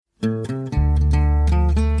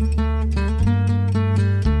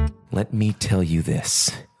let me tell you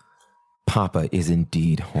this. Papa is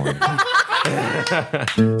indeed horny.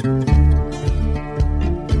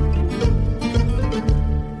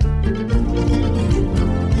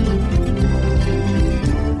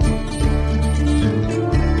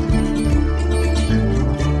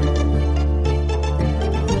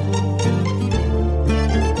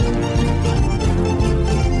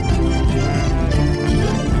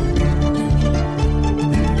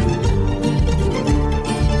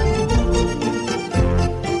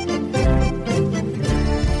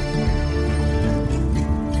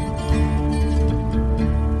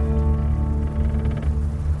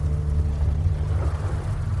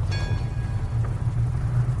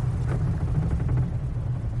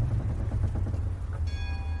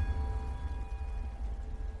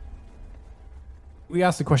 We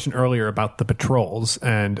asked the question earlier about the patrols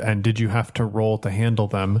and did you have to roll to handle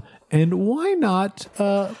them? And why not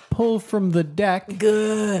pull from the deck?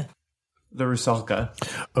 Good. The Rusalka.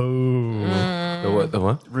 Oh. The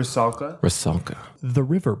what? Rusalka. Rusalka. The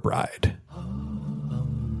River Bride.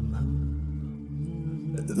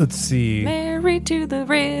 Let's see. Married to the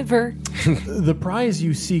river. The prize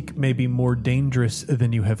you seek may be more dangerous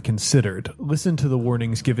than you have considered. Listen to the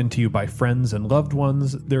warnings given to you by friends and loved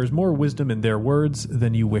ones. There is more wisdom in their words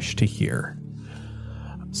than you wish to hear.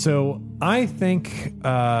 So I think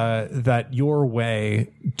that your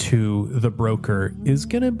way to the broker is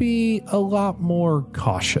going to be a lot more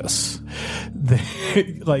cautious.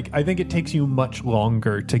 I think it takes you much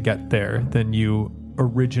longer to get there than you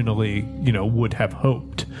originally, would have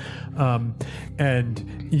hoped.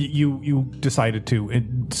 And you decided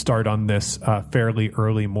to start on this fairly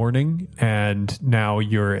early morning, and now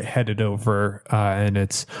you're headed over, and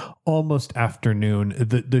it's almost afternoon.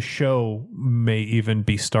 The show may even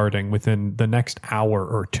be starting within the next hour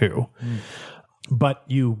or two. But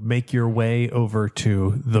you make your way over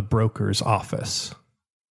to the broker's office.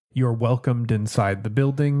 You're welcomed inside the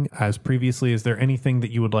building. As previously, is there anything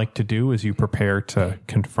that you would like to do as you prepare to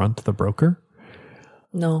confront the broker?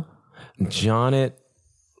 No. Jonnet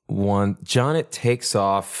takes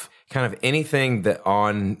off kind of anything that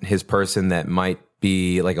on his person that might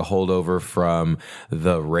be like a holdover from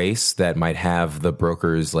the race that might have the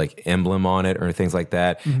broker's like emblem on it or things like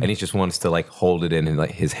that. Mm-hmm. And he just wants to like hold it in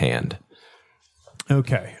like his hand.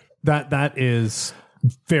 Okay. That is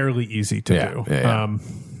fairly easy to do. Yeah.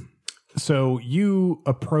 So you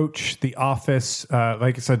approach the office.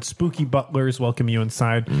 Like I said, spooky butlers welcome you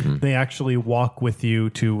inside. Mm-hmm. They actually walk with you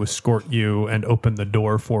to escort you and open the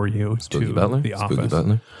door for you to the office. Spooky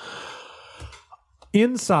butler.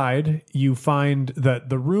 Inside, you find that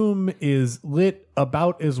the room is lit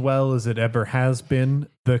about as well as it ever has been.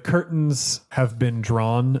 The curtains have been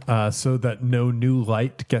drawn so that no new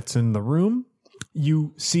light gets in the room.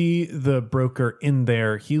 You see the broker in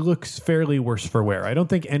there. He looks fairly worse for wear. I don't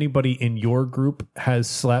think anybody in your group has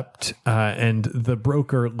slept, and the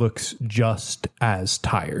broker looks just as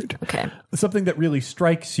tired. Okay. Something that really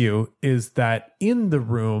strikes you is that in the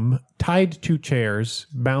room, tied to chairs,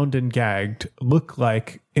 bound and gagged, look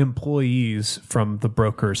like employees from the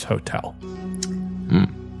broker's hotel.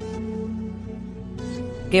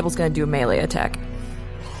 Gable's going to do a melee attack.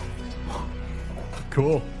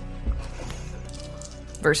 Cool.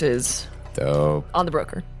 Versus on the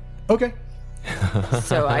broker. Okay.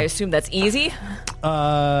 So I assume that's easy?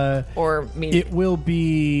 Or medium? It will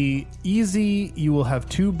be easy. You will have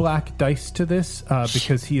 2 black dice to this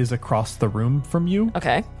because he is across the room from you.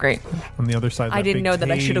 Okay, great. On the other side of I didn't know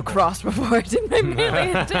that I should have crossed before I did my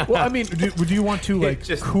melee attack. Well, I mean, would you want to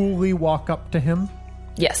coolly walk up to him?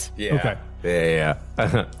 Yes. Yeah. Okay.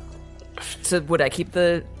 Yeah. So would I keep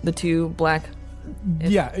the 2 black?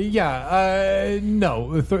 No,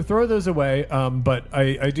 throw those away. But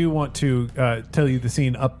I do want to tell you the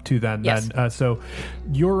scene up to then. Yes. So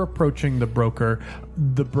you're approaching the broker.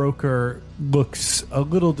 The broker looks a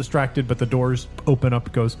little distracted, but the doors open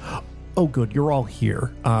up. Goes, oh, good, you're all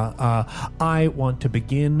here. I want to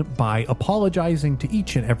begin by apologizing to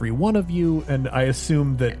each and every one of you, and I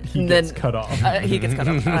assume that he gets cut off. He gets cut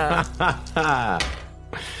off.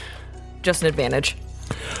 Just an advantage.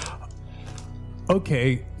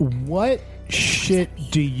 Okay, what shit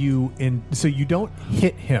do you so you don't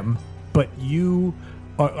hit him, but you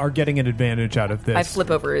are getting an advantage out of this. I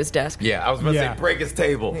flip over his desk. Yeah, I was about to say, break his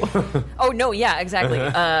table. Oh, no, yeah, exactly.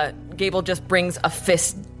 Gable just brings a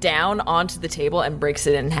fist down onto the table and breaks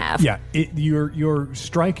it in half. Yeah, your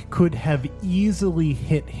strike could have easily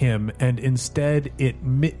hit him, and instead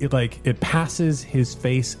it passes his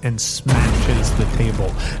face and smashes the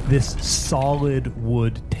table. This solid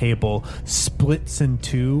wood table splits in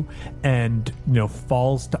two and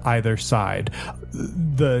falls to either side.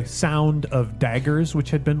 The sound of daggers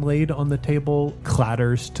which had been laid on the table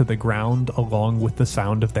clatters to the ground along with the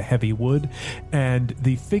sound of the heavy wood, and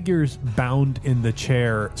the figures bound in the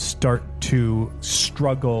chair start to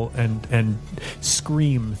struggle and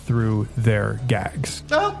scream through their gags.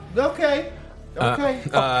 Oh, okay. Okay.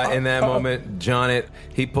 In that moment, Jonnet,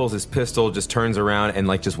 he pulls his pistol, just turns around and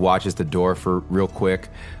like just watches the door for real quick,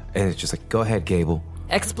 and it's just like, go ahead, Gable.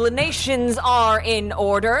 Explanations are in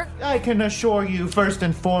order. I can assure you, first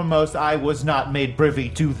and foremost, I was not made privy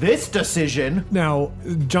to this decision. Now,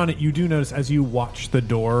 Jonnet, you do notice as you watch the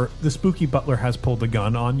door, the spooky butler has pulled a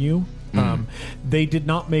gun on you. They did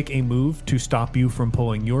not make a move to stop you from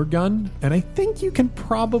pulling your gun, and I think you can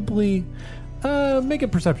probably make a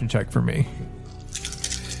perception check for me.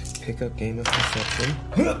 Pick up game of perception.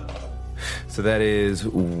 So that is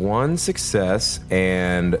 1 success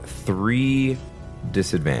and 3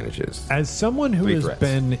 disadvantages. As someone who 3 has threats.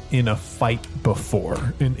 been in a fight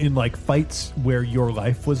before, in like fights where your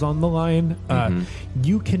life was on the line,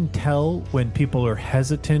 you can tell when people are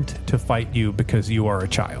hesitant to fight you because you are a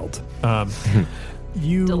child.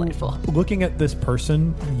 You, Delightful. looking at this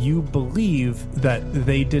person, you believe that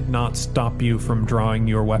they did not stop you from drawing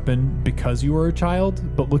your weapon because you were a child,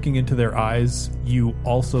 but looking into their eyes, you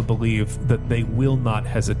also believe that they will not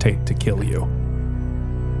hesitate to kill you.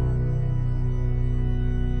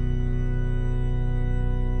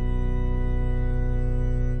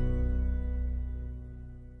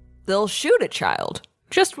 They'll shoot a child.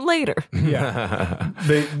 Just later. Yeah.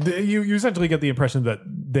 You essentially get the impression that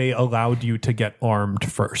they allowed you to get armed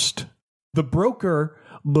first. The broker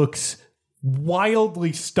looks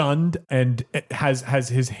wildly stunned and has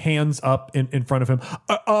his hands up in front of him.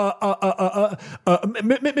 Mr.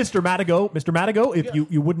 Madigo, if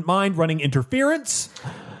you wouldn't mind running interference.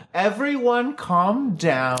 Everyone calm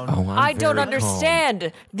down. Oh, I don't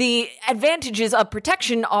understand. The advantages of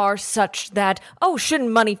protection are such that,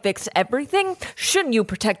 shouldn't money fix everything? Shouldn't you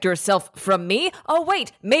protect yourself from me? Oh,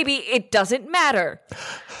 wait, maybe it doesn't matter.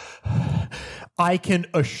 I can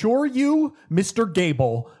assure you, Mr.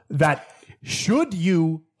 Gable, that should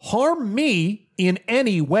you harm me in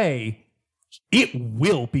any way, it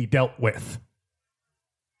will be dealt with.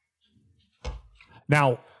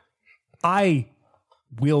 Now, I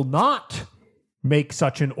will not make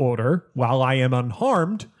such an order while I am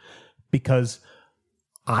unharmed because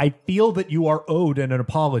I feel that you are owed an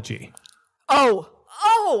apology. Oh,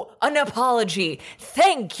 an apology.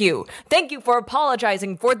 Thank you. Thank you for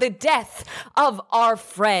apologizing for the death of our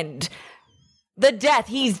friend. The death,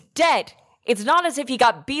 he's dead. It's not as if he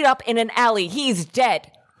got beat up in an alley. He's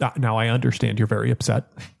dead. Now I understand you're very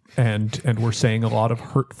upset and we're saying a lot of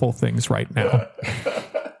hurtful things right now.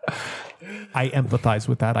 I empathize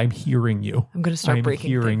with that. I'm hearing you. I'm going to start breaking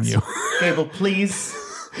hearing things. you. Gable, please.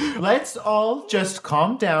 Let's all just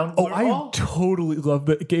calm down. I totally love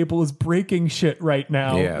that Gable is breaking shit right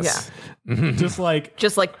now. Yes. Just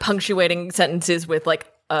like punctuating sentences with like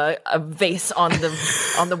a vase on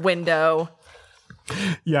the window.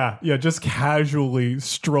 Yeah, just casually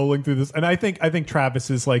strolling through this. And I think Travis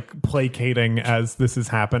is like placating as this is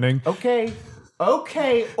happening.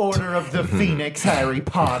 Okay, Order of the Phoenix, Harry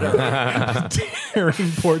Potter.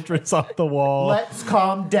 Tearing portraits off the wall. Let's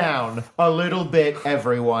calm down a little bit,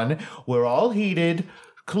 everyone. We're all heated.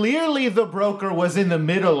 Clearly, the broker was in the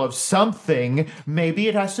middle of something. Maybe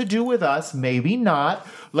it has to do with us, maybe not.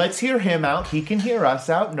 Let's hear him out. He can hear us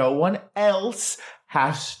out. No one else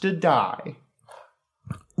has to die.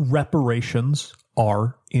 Reparations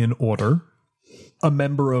are in order. A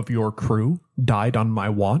member of your crew died on my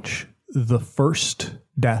watch. The first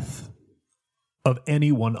death of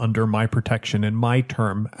anyone under my protection in my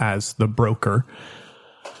term as the broker.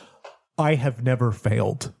 I have never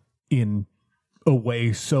failed in a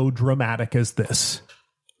way so dramatic as this.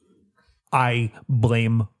 I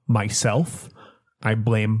blame myself. I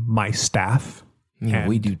blame my staff. Yeah,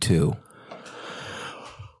 we do too.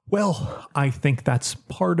 Well, I think that's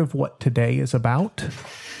part of what today is about.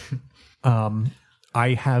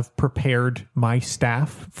 I have prepared my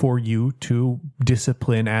staff for you to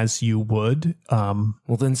discipline as you would.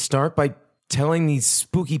 Well, then start by telling these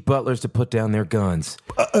spooky butlers to put down their guns.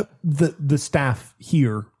 The staff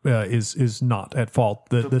here is not at fault.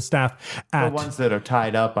 The staff The at ones that are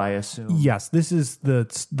tied up, I assume. yes, this is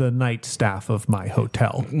the night staff of my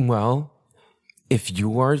hotel. Well, if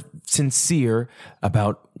you are sincere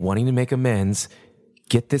about wanting to make amends,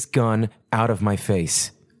 get this gun out of my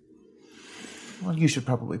face. Well, you should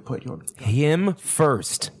probably put your... Him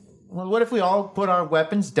first. Well, what if we all put our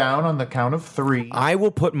weapons down on the count of 3? I will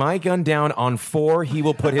put my gun down on 4. He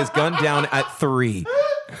will put his gun down at 3.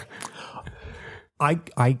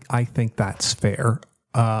 I think that's fair.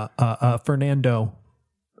 Fernando.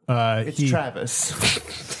 It's Travis.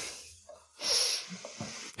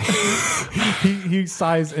 He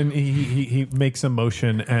sighs and he makes a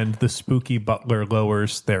motion, and the spooky butler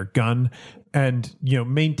lowers their gun and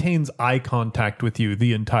maintains eye contact with you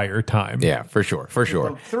the entire time. Yeah, for sure.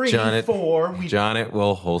 3, 4. Jonet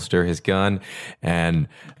will holster his gun and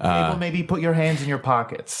Gable, maybe put your hands in your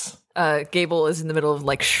pockets. Gable is in the middle of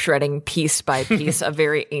like shredding piece by piece a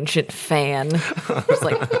very ancient fan. Just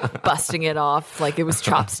like busting it off like it was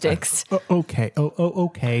chopsticks. Okay.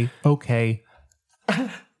 Okay.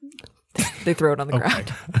 They throw it on the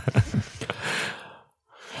ground.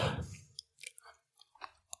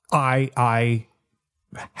 I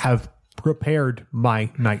have prepared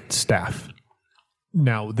my night staff.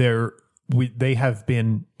 Now they have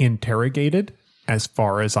been interrogated. As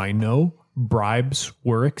far as I know, bribes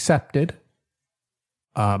were accepted.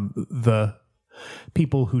 The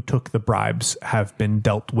people who took the bribes have been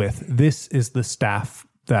dealt with. This is the staff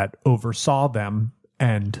that oversaw them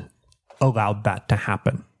and allowed that to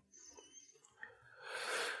happen.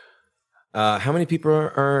 how many people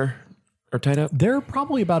are tied up? There are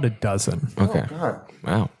probably about a dozen. Okay. Oh, God.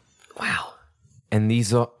 Wow. Wow. And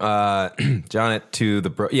these, Jonet to the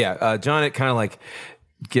Jonet kind of like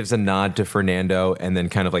gives a nod to Fernando and then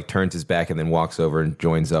kind of like turns his back and then walks over and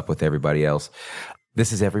joins up with everybody else.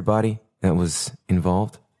 This is everybody that was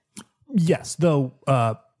involved? Yes, though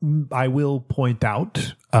I will point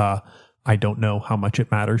out, I don't know how much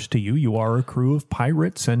it matters to you. You are a crew of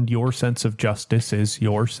pirates and your sense of justice is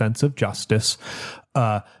your sense of justice.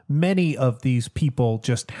 Many of these people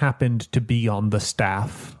just happened to be on the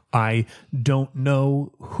staff. I don't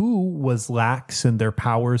know who was lax in their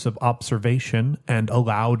powers of observation and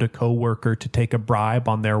allowed a coworker to take a bribe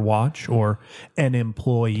on their watch or an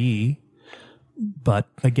employee. But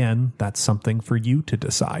again, that's something for you to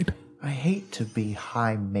decide. I hate to be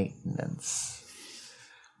high maintenance,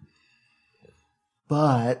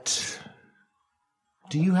 but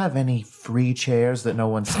do you have any free chairs that no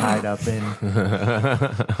one's tied up in?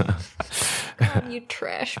 God, you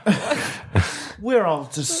trash boy. We're all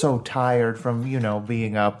just so tired from,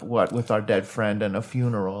 being up, with our dead friend and a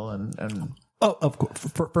funeral and... Oh, of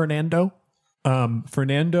course. Fernando?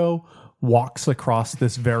 Fernando walks across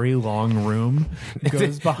this very long room,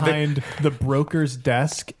 goes behind the broker's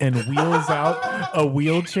desk, and wheels out a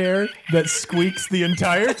wheelchair that squeaks the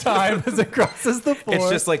entire time as it crosses the floor. It's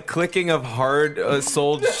just like clicking of hard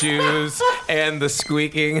soled shoes and the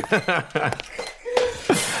squeaking.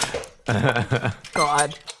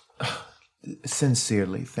 God.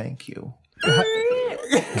 Sincerely, thank you.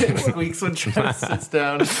 Squeaks when Travis sits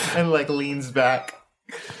down and leans back.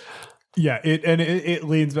 Yeah, it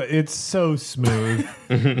leans back. It's so smooth.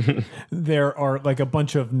 There are a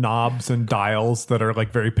bunch of knobs and dials that are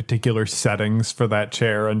very particular settings for that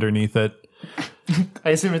chair underneath it. I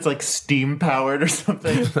assume it's steam powered or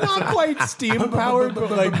something. Not quite steam powered, but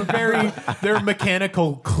they're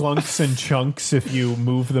mechanical clunks and chunks if you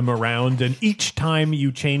move them around. And each time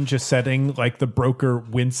you change a setting, the broker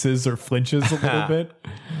winces or flinches a little bit.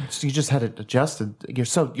 So you just had it adjusted. You're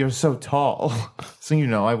so tall. So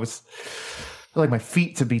I was like my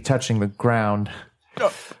feet to be touching the ground.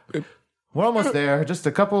 We're almost there. Just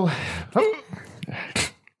a couple.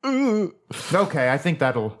 Okay, I think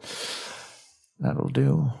that'll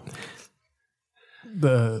do.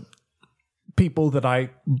 The people that I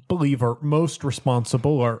believe are most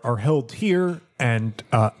responsible are held here, and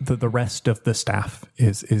the rest of the staff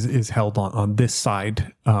is held on this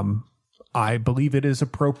side. I believe it is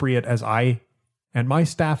appropriate, as I and my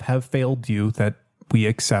staff have failed you, that we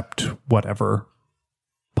accept whatever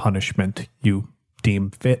punishment you deem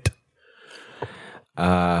fit.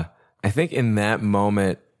 I think in that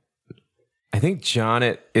moment,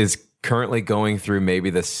 Jonet is currently going through maybe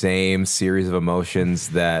the same series of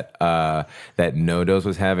emotions that Nodos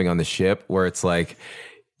was having on the ship, where it's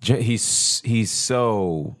he's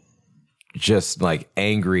so just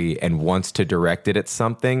angry and wants to direct it at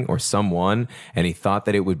something or someone, and he thought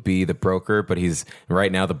that it would be the broker, but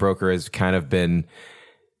right now the broker has kind of been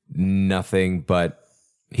nothing but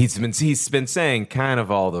he's been saying kind of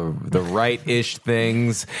all the right-ish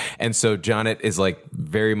things, and so Jonet is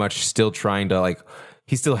very much still trying to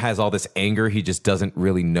he still has all this anger. He just doesn't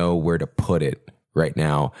really know where to put it right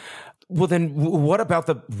now. Well, then what about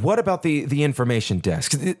the information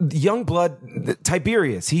desk? Youngblood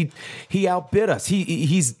Tiberius, he outbid us.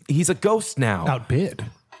 He's a ghost now. Outbid?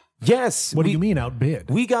 Yes. What do you mean outbid?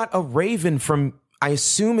 We got a raven from, I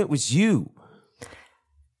assume it was you.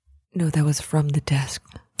 No, that was from the desk.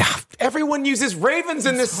 Everyone uses ravens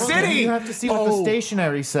in this city. You have to see what the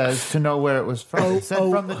stationery says to know where it was from. It said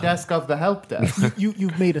from the desk of the help desk.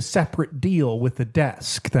 You've made a separate deal with the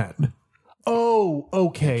desk then. Oh,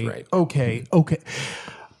 okay. That's right. Okay.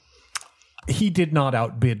 He did not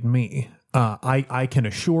outbid me. I can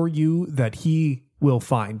assure you that he will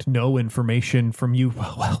find no information from you.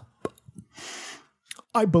 Well,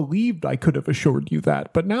 I believed I could have assured you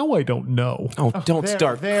that, but now I don't know. Oh, don't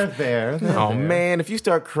start. There. Oh, man, if you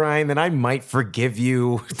start crying, then I might forgive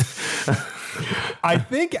you. I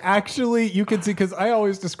think actually you can see, because I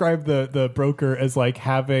always describe the broker as like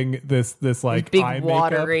having this like big eye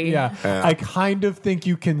watery. makeup. Yeah. I kind of think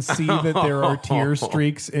you can see that there are tear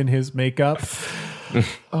streaks in his makeup.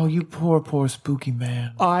 Oh, you poor spooky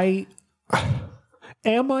man.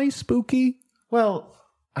 Am I spooky? Well,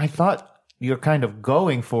 I thought you're kind of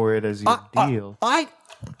going for it as your deal.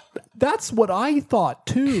 That's what I thought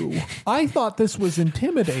too. I thought this was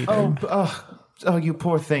intimidating. Oh, you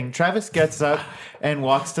poor thing. Travis gets up and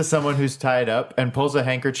walks to someone who's tied up and pulls a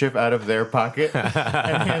handkerchief out of their pocket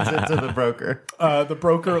and hands it to the broker. The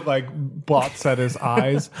broker like blots at his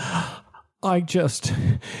eyes.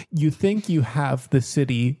 You think you have the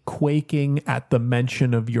city quaking at the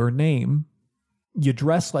mention of your name. You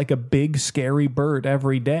dress like a big scary bird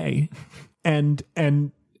every day. And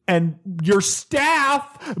your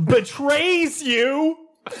staff betrays you.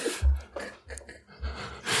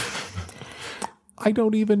 I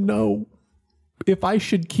don't even know if I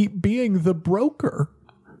should keep being the broker.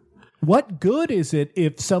 What good is it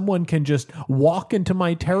if someone can just walk into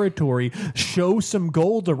my territory, show some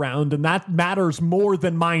gold around, and that matters more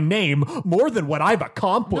than my name, more than what I've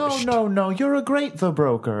accomplished? No. You're a great the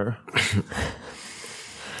broker.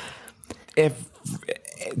 If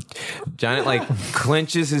Janet like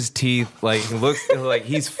clenches his teeth, like looks like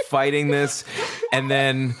he's fighting this, and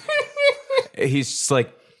then he's just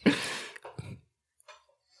like,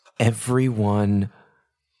 everyone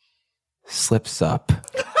slips up.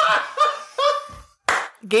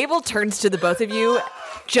 Gable turns to the both of you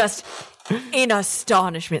just in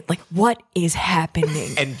astonishment. Like, what is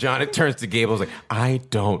happening? And Janet turns to Gable, like, I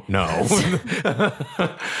don't know.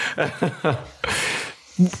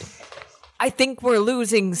 I think we're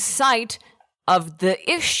losing sight of the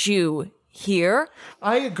issue here.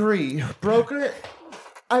 I agree. Broker,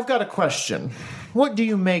 I've got a question. What do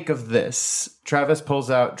you make of this? Travis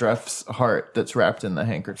pulls out Dreff's heart that's wrapped in the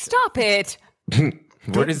handkerchief. Stop it.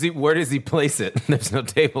 Where does he place it? There's no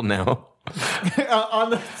table now.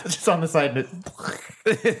 Just on the side. No,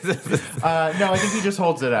 I think he just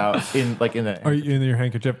holds it out in the. Are you in your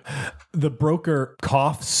handkerchief? The broker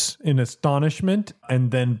coughs in astonishment and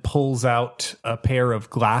then pulls out a pair of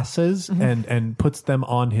glasses and puts them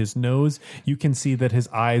on his nose. You can see that his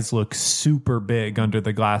eyes look super big under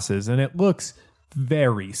the glasses, and it looks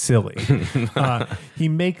very silly. He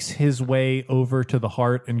makes his way over to the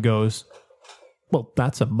heart and goes, "Well,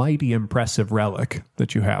 that's a mighty impressive relic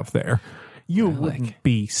that you have there. You wouldn't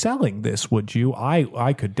be selling this, would you?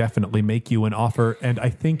 I could definitely make you an offer." And I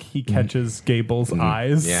think he catches Gable's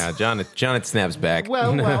eyes. Yeah, Janet snaps back.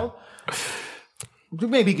 Well,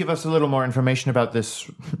 maybe give us a little more information about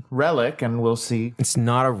this relic, and we'll see. It's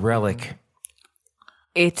not a relic.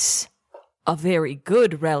 It's a very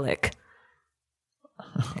good relic.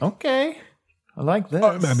 Okay, I like this.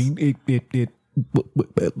 I mean,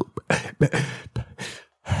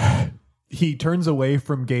 he turns away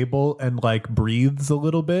from Gable and like breathes a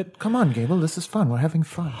little bit. Come on, Gable, this is fun. We're having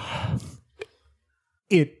fun.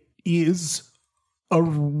 It is a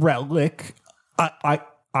relic. I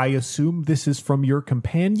assume this is from your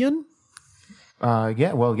companion?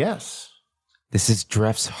 Yeah, well, yes. This is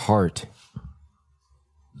Dreff's heart.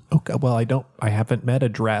 Okay, well, I haven't met a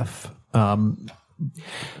Dreff.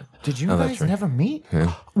 Did you guys never meet?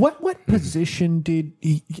 Yeah. What position did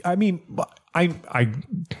he, I mean, I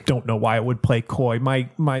don't know why it would play coy.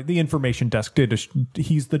 The information desk did.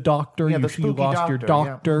 He's the doctor. Yeah, the you spooky lost your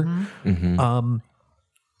doctor. Yeah. Mm-hmm.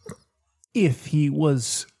 If he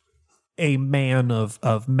was a man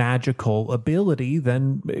of magical ability,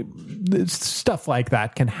 then stuff like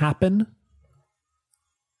that can happen.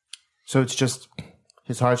 So it's just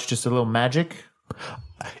his heart's just a little magic.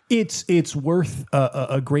 It's worth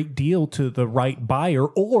a great deal to the right buyer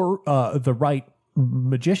or the right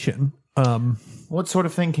magician. What sort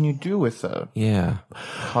of thing can you do with a Yeah.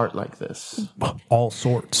 heart like this? All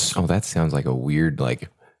sorts. Oh, that sounds like a weird like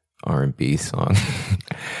R&B song.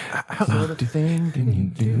 What sort of thing can you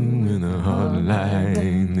do In a heart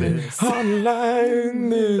like this. Heart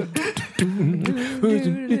like this.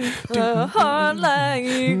 A heart like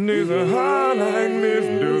There's a heart like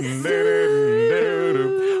this.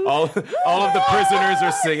 all of the prisoners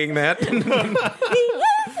are singing that.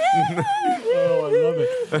 Oh, I love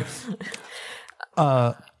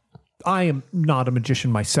it. I am not a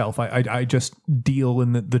magician myself. I just deal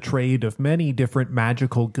in the trade of many different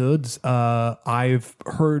magical goods. I've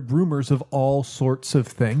heard rumors of all sorts of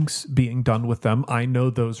things being done with them. I know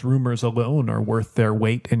those rumors alone are worth their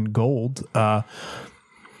weight in gold.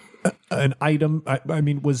 An item, I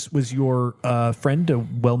mean, was your friend a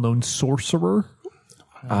well-known sorcerer?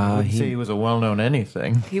 I wouldn't say he was a well-known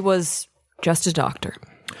anything. He was just a doctor.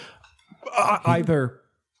 Either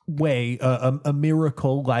way, a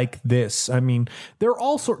miracle like this. I mean, there are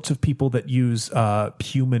all sorts of people that use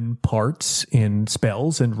human parts in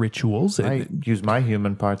spells and rituals. I use my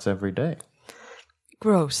human parts every day.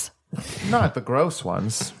 Gross. Not the gross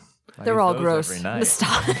ones. They're all gross. Every night.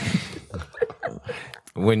 Stop.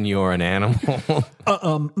 When you're an animal.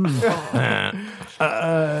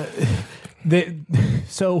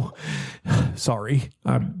 So, sorry,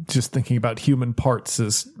 I'm just thinking about human parts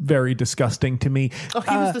is very disgusting to me. Oh,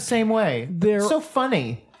 he was the same way. they're- So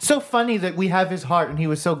funny. So funny that we have his heart and he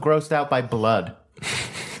was so grossed out by blood.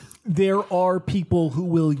 There are people who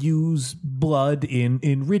will use blood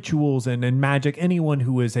in rituals and in magic. Anyone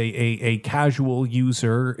who is a casual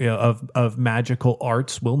user of magical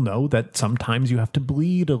arts will know that sometimes you have to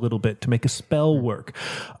bleed a little bit to make a spell work.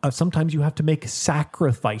 Sometimes you have to make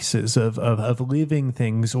sacrifices of living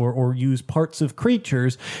things or use parts of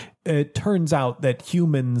creatures. It turns out that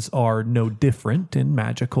humans are no different in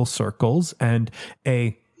magical circles, and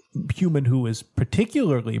a human who is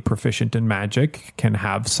particularly proficient in magic can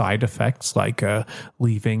have side effects like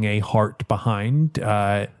leaving a heart behind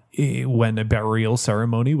when a burial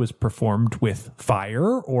ceremony was performed with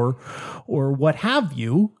fire or what have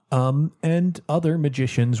you. And other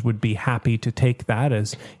magicians would be happy to take that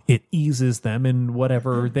as it eases them in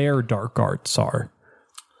whatever their dark arts are.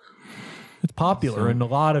 It's popular in a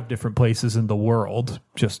lot of different places in the world,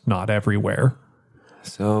 just not everywhere.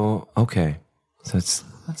 So, okay. So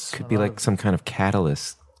could be like some kind of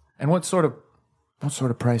catalyst. And what sort of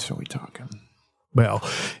price are we talking? Well,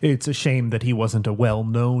 it's a shame that he wasn't a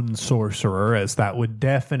well-known sorcerer, as that would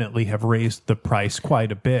definitely have raised the price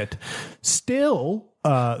quite a bit. Still,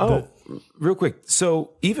 Real quick.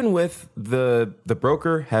 So even with the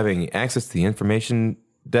broker having access to the information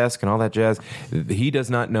desk and all that jazz, he does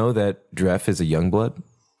not know that Dref is a Youngblood?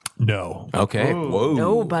 no. Okay. Whoa.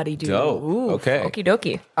 Nobody do. Dope. Ooh, Okay. Okie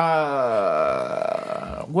dokie.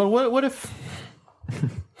 Well, what if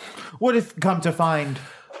what if come to find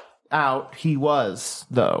out he was,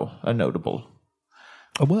 though, a notable?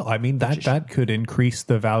 Well, I mean, that could increase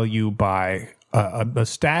the value by a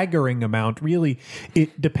staggering amount. Really,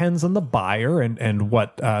 it depends on the buyer and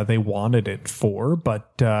what they wanted it for,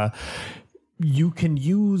 but you can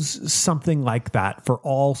use something like that for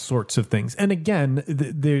all sorts of things. And again,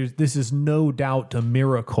 this is no doubt a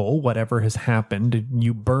miracle, whatever has happened.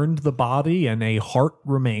 You burned the body and a heart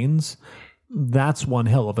remains. That's one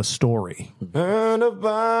hell of a story. And a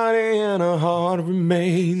body and a heart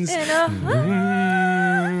remains.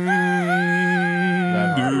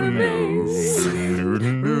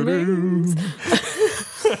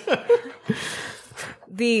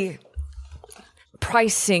 The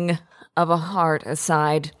pricing of a heart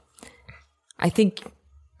aside, I think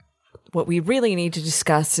what we really need to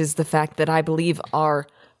discuss is the fact that I believe our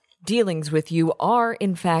dealings with you are,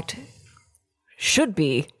 in fact, should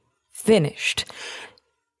be finished.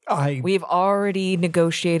 We've already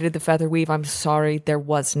negotiated the Featherweave. I'm sorry there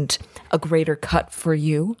wasn't a greater cut for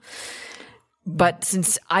you. But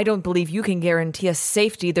since I don't believe you can guarantee us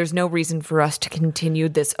safety, there's no reason for us to continue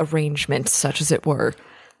this arrangement, such as it were.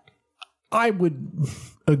 I would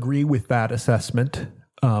agree with that assessment,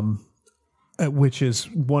 which is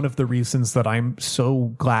one of the reasons that I'm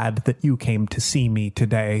so glad that you came to see me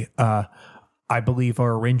today. I believe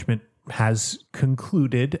our arrangement has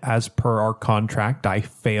concluded as per our contract. I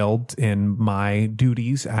failed in my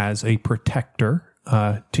duties as a protector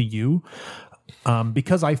to you.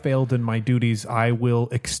 Because I failed in my duties, I will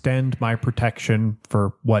extend my protection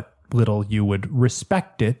for what little you would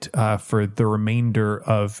respect it for the remainder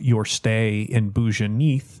of your stay in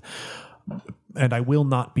Boujanith. And I will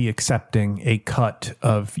not be accepting a cut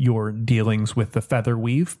of your dealings with the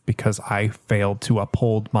Featherweave because I failed to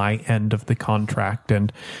uphold my end of the contract,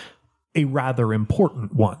 and a rather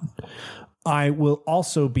important one. I will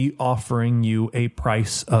also be offering you a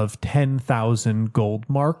price of 10,000 gold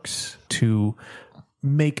marks to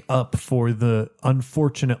make up for the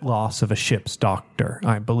unfortunate loss of a ship's doctor.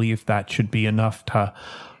 I believe that should be enough to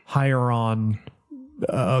hire on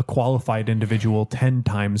a qualified individual 10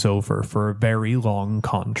 times over for a very long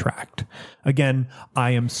contract. Again,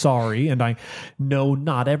 I am sorry, and I know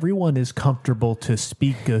not everyone is comfortable to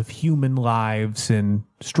speak of human lives in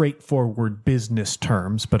straightforward business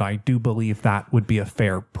terms, but I do believe that would be a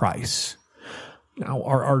fair price. Now,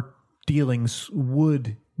 our dealings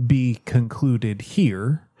would be concluded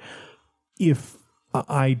here if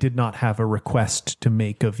I did not have a request to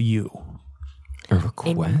make of you. A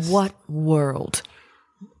request? In what world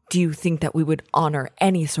do you think that we would honor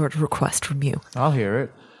any sort of request from you? I'll hear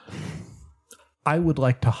it. I would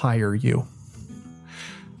like to hire you.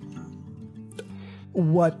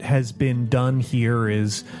 What has been done here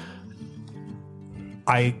is,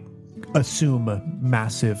 I assume, a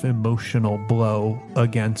massive emotional blow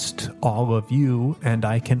against all of you, and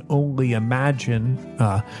I can only imagine,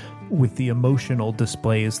 with the emotional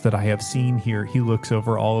displays that I have seen here, he looks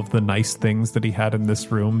over all of the nice things that he had in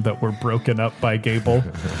this room that were broken up by Gable,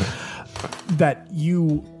 that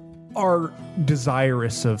you are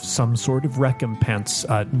desirous of some sort of recompense,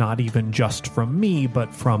 not even just from me,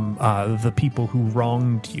 but from the people who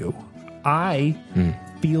wronged you. I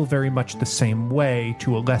feel very much the same way,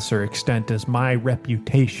 to a lesser extent, as my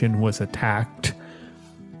reputation was attacked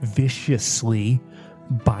viciously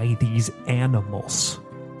by these animals.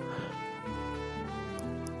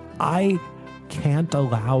 I can't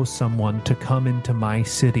allow someone to come into my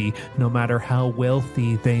city, no matter how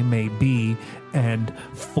wealthy they may be, and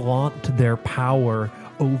flaunt their power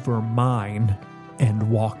over mine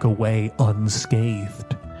and walk away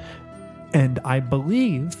unscathed. And I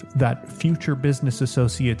believe that future business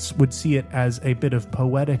associates would see it as a bit of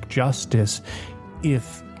poetic justice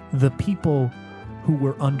if the people who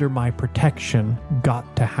were under my protection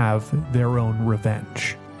got to have their own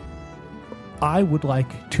revenge. I would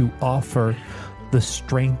like to offer the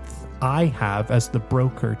strength I have as the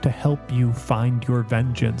broker to help you find your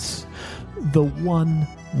vengeance. The one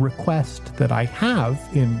request that I have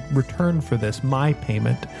in return for this, my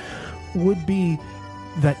payment, would be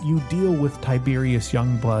that you deal with Tiberius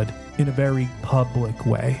Youngblood in a very public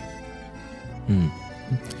way.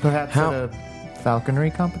 Perhaps at a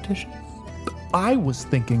falconry competition? I was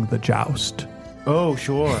thinking the joust. Oh,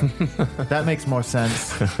 sure. That makes more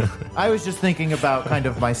sense. I was just thinking about kind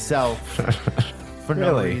of myself for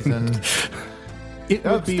no Really? reason. It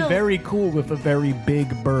would be still- very cool if a very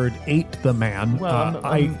big bird ate the man. Well,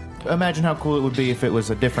 imagine how cool it would be if it was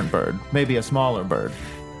a different bird, maybe a smaller bird.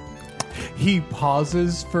 He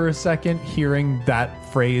pauses for a second, hearing that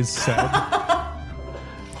phrase said,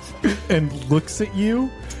 and looks at you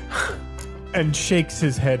and shakes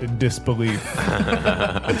his head in disbelief.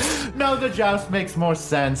 No, the joust makes more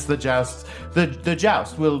sense. The joust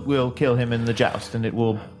will kill him in the joust, and it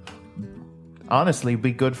will honestly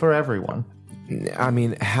be good for everyone. I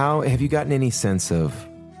mean, how have you gotten any sense of,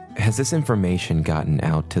 has this information gotten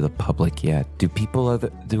out to the public yet? Do people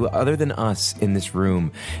other than us in this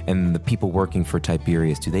room and the people working for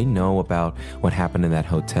Tiberius, do they know about what happened in that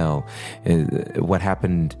hotel? What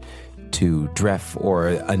happened to Dref or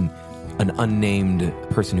an unnamed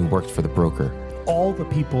person who worked for the broker? All the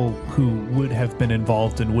people who would have been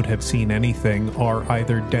involved and would have seen anything are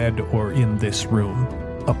either dead or in this room,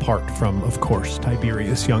 apart from, of course,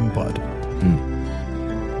 Tiberius Youngblood.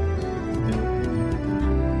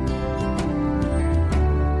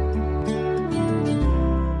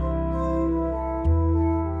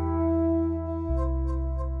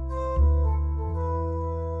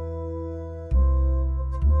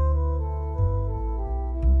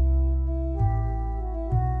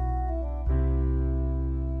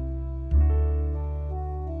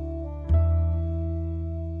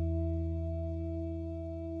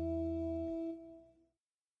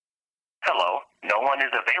 Hello, no one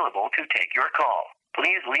is available to take your call.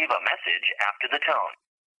 Please leave a message after the tone.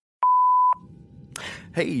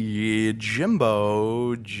 Hey,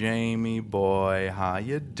 Jimbo, Jamie boy, how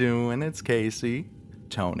you doing? It's Casey,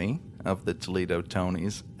 Tony of the Toledo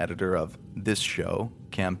Tonys, editor of this show,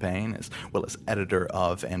 Campaign, as well as editor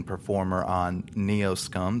of and performer on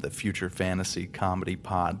Neoscum, the future fantasy comedy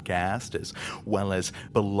podcast, as well as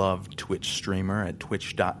beloved Twitch streamer at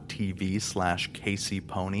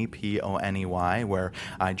twitch.tv/CaseyPony, Pony, where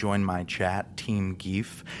I join my chat, Team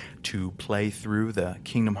Geef, to play through the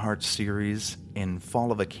Kingdom Hearts series in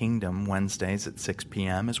Fall of a Kingdom Wednesdays at 6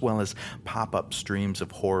 p.m., as well as pop-up streams of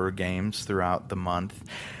horror games throughout the month.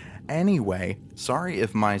 Anyway, sorry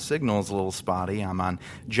if my signal's a little spotty. I'm on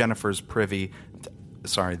Jennifer's privy.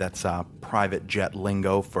 Sorry, that's private jet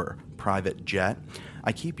lingo for private jet.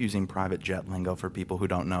 I keep using private jet lingo for people who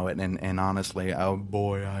don't know it, and honestly, oh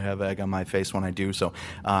boy, I have egg on my face when I do so.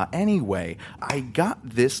 Anyway, I got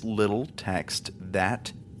this little text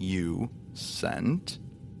that you sent,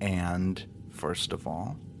 and first of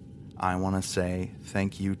all, I want to say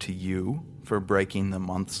thank you to you for breaking the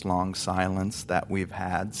months-long silence that we've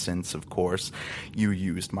had since, of course, you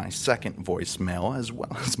used my second voicemail as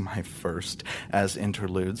well as my first as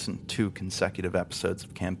interludes in 2 consecutive episodes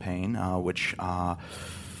of Campaign, which I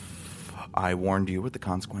warned you what the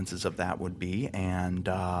consequences of that would be, and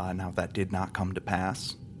now that did not come to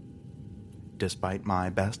pass. Despite my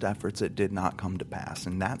best efforts, it did not come to pass,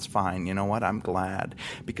 and that's fine. You know what? I'm glad,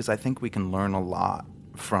 because I think we can learn a lot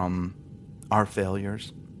from our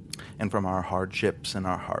failures and from our hardships and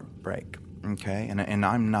our heartbreak, okay? And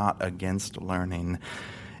I'm not against learning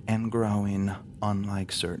and growing,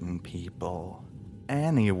 unlike certain people.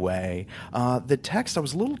 Anyway, the text, I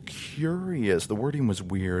was a little curious. The wording was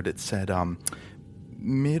weird. It said,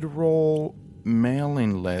 mid-roll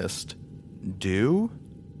mailing list due?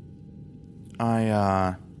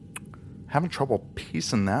 I, having trouble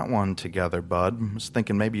piecing that one together, bud. I was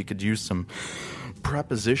thinking maybe you could use some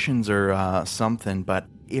prepositions or something, but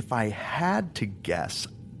if I had to guess,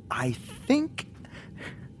 I think...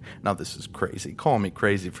 Now, this is crazy. Call me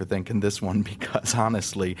crazy for thinking this one, because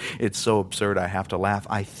honestly, it's so absurd I have to laugh.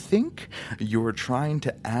 I think you're trying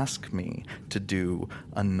to ask me to do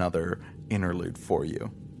another interlude for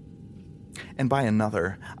you. And by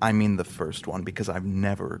another, I mean the first one, because I've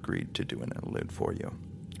never agreed to do an interlude for you.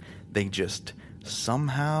 They just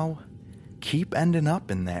somehow keep ending up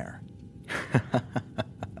in there.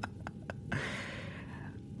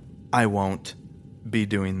 I won't be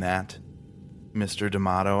doing that, Mr.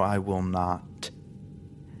 D'Amato. I will not.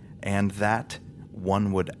 And that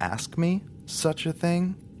one would ask me such a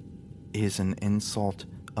thing is an insult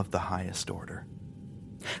of the highest order.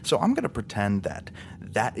 So I'm going to pretend that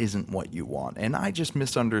that isn't what you want, and I just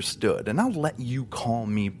misunderstood, and I'll let you call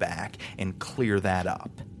me back and clear that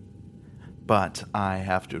up. But I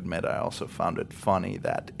have to admit, I also found it funny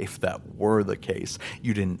that if that were the case,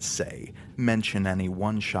 you didn't mention any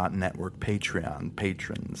One Shot Network Patreon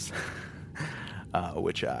patrons.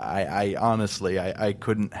 Which I honestly, I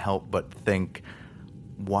couldn't help but think,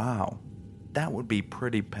 wow, that would be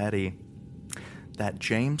pretty petty. That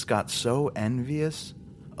James got so envious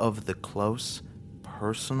of the close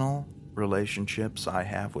personal relationships I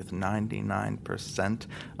have with 99%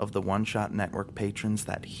 of the One Shot Network patrons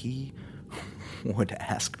that he would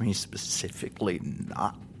ask me specifically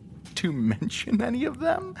not to mention any of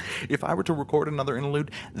them if I were to record another interlude.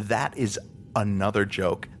 That is another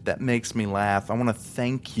joke that makes me laugh. I want to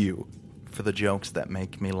thank you for the jokes that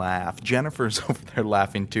make me laugh. Jennifer's over there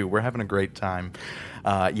laughing too. We're having a great time.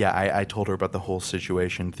 I told her about the whole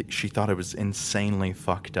situation. She thought it was insanely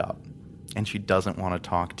fucked up, and she doesn't want to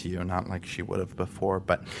talk to you, not like she would have before,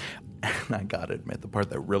 but I gotta admit, the part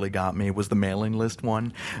that really got me was the mailing list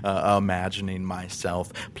one. Imagining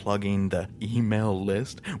myself plugging the email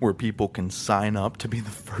list where people can sign up to be the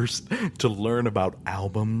first to learn about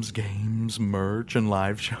albums, games, merch, and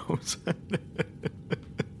live shows.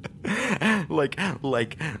 like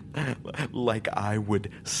I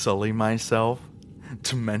would sully myself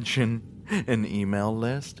to mention an email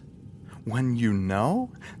list, when you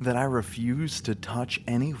know that I refuse to touch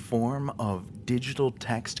any form of digital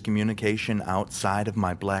text communication outside of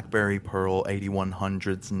my BlackBerry Pearl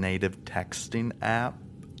 8100's native texting app.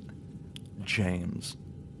 James,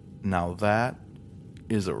 now that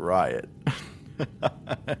is a riot.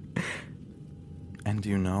 And do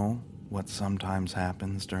you know what sometimes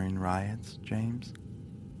happens during riots, James?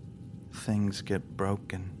 Things get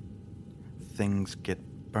broken. Things get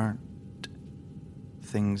burnt.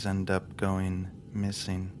 Things end up going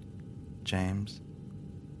missing, James.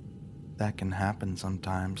 That can happen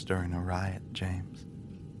sometimes during a riot, James.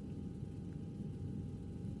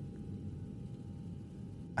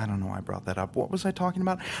 I don't know why I brought that up. What was I talking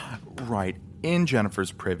about? Right, in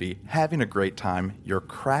Jennifer's privy, having a great time. You're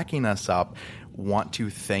cracking us up. Want to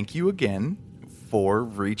thank you again for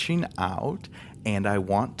reaching out, and I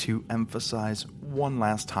want to emphasize one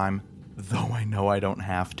last time, though I know I don't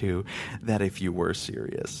have to, that if you were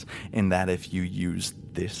serious, and that if you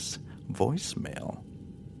used this voicemail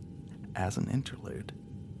as an interlude,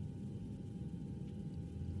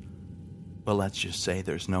 well, let's just say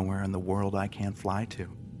there's nowhere in the world I can't fly to.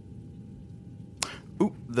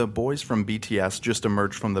 Ooh, the boys from BTS just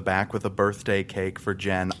emerged from the back with a birthday cake for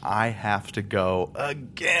Jen. I have to go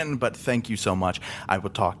again, but thank you so much. I will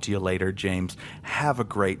talk to you later, James. Have a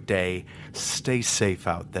great day. Stay safe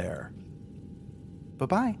out there.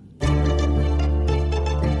 Bye-bye.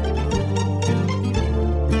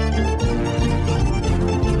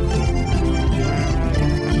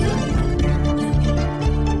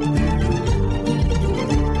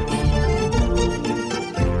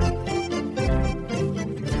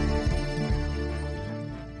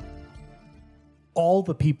 all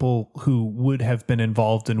the people who would have been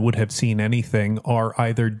involved and would have seen anything are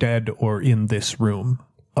either dead or in this room,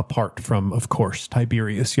 apart from, of course,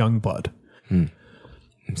 Tiberius Youngblood.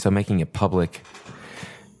 So making it public,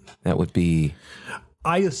 that would be...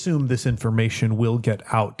 I assume this information will get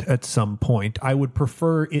out at some point. I would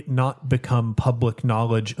prefer it not become public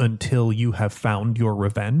knowledge until you have found your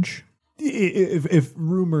revenge. If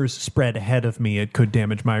rumors spread ahead of me, it could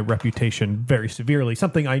damage my reputation very severely.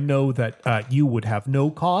 Something I know that you would have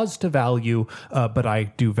no cause to value, but I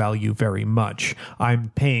do value very much.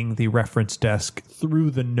 I'm paying the reference desk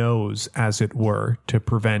through the nose, as it were, to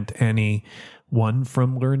prevent anyone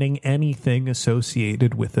from learning anything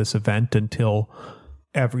associated with this event until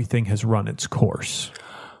everything has run its course.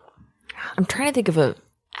 I'm trying to think of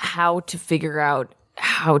how to figure out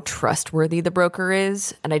how trustworthy the broker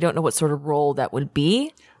is, and I don't know what sort of role that would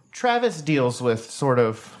be. Travis deals with sort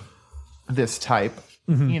of this type,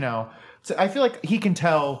 you know. So I feel like he can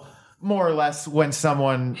tell more or less when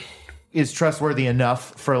someone is trustworthy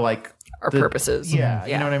enough for like Our purposes. Yeah,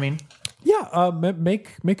 you know what I mean? Yeah,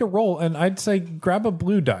 make a roll, and I'd say grab a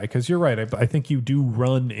blue die, because you're right. I think you do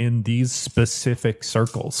run in these specific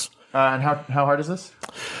circles. And how hard is this?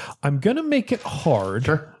 I'm going to make it hard.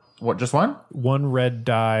 Sure. What, just one? 1 red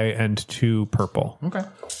die and 2 purple. Okay.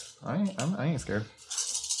 I ain't scared.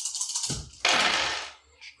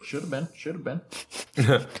 Should have been.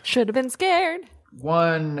 Should have been scared.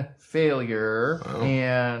 1 failure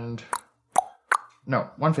and...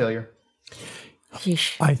 No, 1 failure.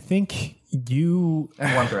 Yeesh. I think you...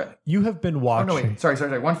 And 1 threat. You have been Oh, watching... no, wait.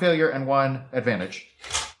 Sorry. 1 failure and 1 advantage.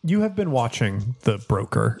 You have been watching the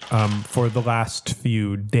broker for the last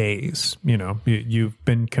few days. You know, you've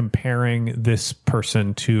been comparing this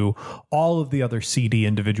person to all of the other seedy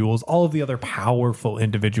individuals, all of the other powerful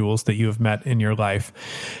individuals that you have met in your life.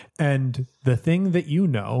 And the thing that you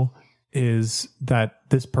know is that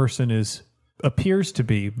this person appears to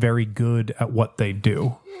be very good at what they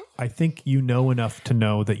do. I think you know enough to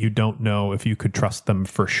know that you don't know if you could trust them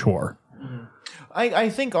for sure. I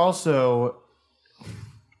think also...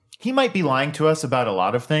 He might be lying to us about a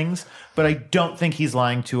lot of things, but I don't think he's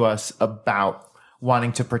lying to us about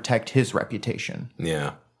wanting to protect his reputation.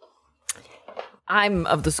 Yeah. I'm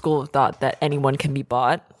of the school of thought that anyone can be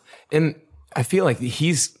bought. And I feel like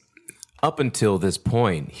he's, up until this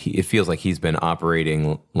point, it feels like he's been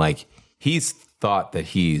operating like he's thought that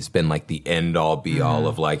he's been like the end all be all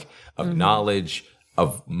of like, of knowledge,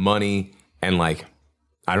 of money, and like,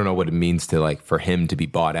 I don't know what it means to like, for him to be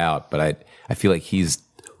bought out, but I feel like he's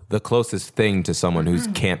the closest thing to someone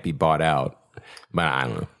who can't be bought out. But I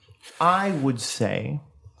don't know. I would say,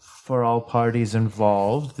 for all parties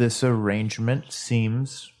involved, this arrangement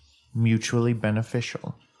seems mutually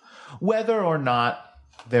beneficial. Whether or not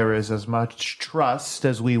there is as much trust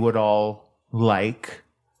as we would all like,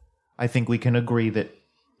 I think we can agree that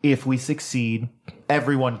if we succeed,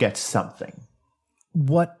 everyone gets something.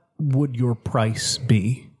 What would your price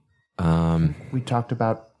be? We talked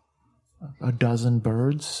about a dozen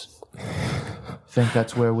birds. I think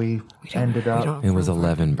that's where we ended up. It was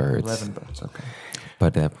 11 birds. 11 birds, okay.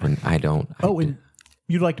 But I don't. And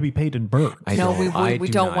you'd like to be paid in birds. I No, don't- we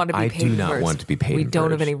don't want to be I paid do in not birds. want to be paid We in don't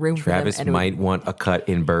birds. have any room for them, Travis and it would- might want a cut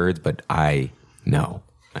in birds, but no.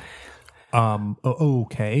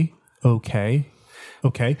 Okay.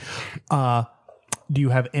 Do you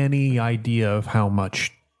have any idea of how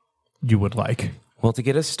much you would like? Well, to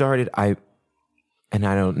get us started, I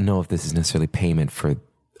don't know if this is necessarily payment for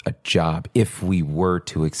a job if we were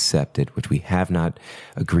to accept it, which we have not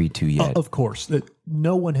agreed to yet. Of course, that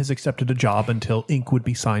no one has accepted a job until ink would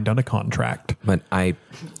be signed on a contract. But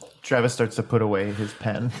Travis starts to put away his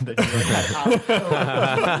pen. That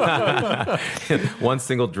one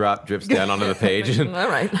single drop drips down onto the page. All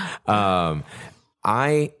right.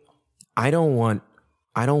 I don't want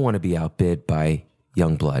to be outbid by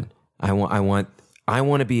Youngblood. I want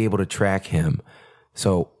to be able to track him.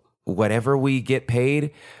 So whatever we get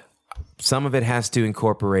paid, some of it has to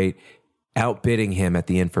incorporate outbidding him at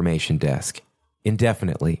the information desk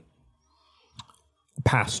indefinitely.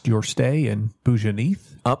 Past your stay in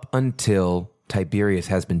Boujanith? Up until Tiberius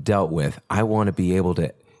has been dealt with, I want to be able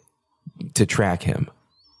to track him.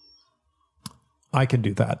 I can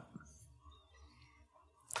do that.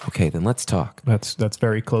 Okay, then let's talk. That's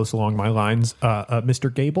very close along my lines.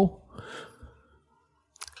 Mr. Gable?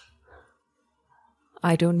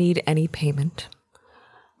 I don't need any payment.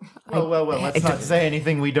 well, let's not say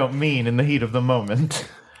anything we don't mean in the heat of the moment.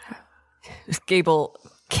 Gable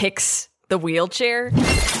kicks the wheelchair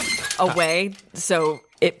away, so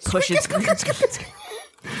it pushes.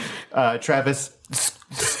 Travis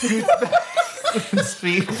scoots back with his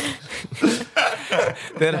feet.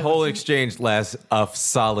 That whole exchange lasts a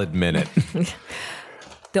solid minute.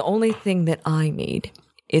 The only thing that I need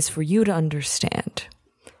is for you to understand.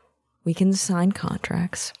 We can sign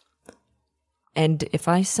contracts. And if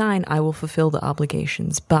I sign, I will fulfill the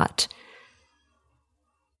obligations. But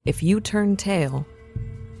if you turn tail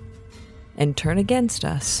and turn against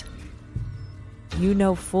us, you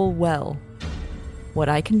know full well what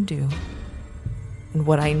I can do and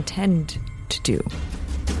what I intend to do.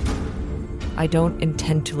 I don't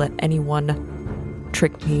intend to let anyone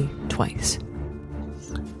trick me twice.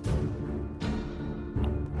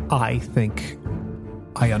 I think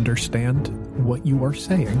I understand what you are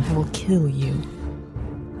saying. I will kill you.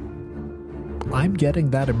 I'm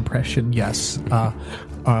getting that impression, yes.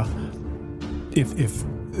 If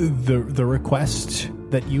the request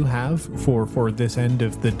that you have for this end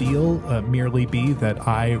of the deal merely be that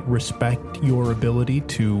I respect your ability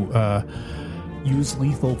to use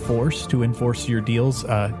lethal force to enforce your deals,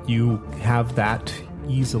 you have that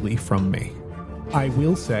easily from me. I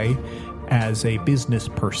will say, as a business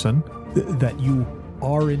person, that you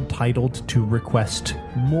are entitled to request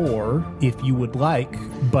more if you would like,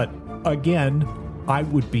 but again, I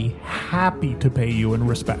would be happy to pay you in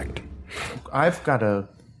respect. I've got a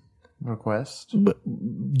request.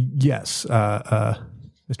 Yes, Mr.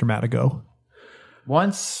 Madigo.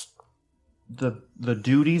 Once the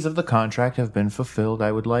duties of the contract have been fulfilled,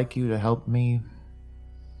 I would like you to help me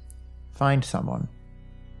find someone.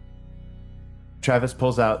 Travis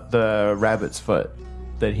pulls out the rabbit's foot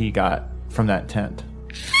that he got from that tent.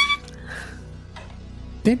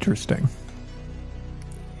 Interesting.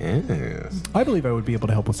 Yes. I believe I would be able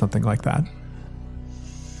to help with something like that.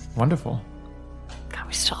 Wonderful. God,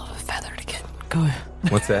 we still have a feather to get. Go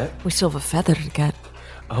ahead. What's that? We still have a feather to get.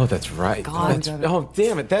 Oh, that's right. God. Oh,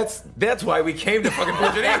 damn it. That's why we came to fucking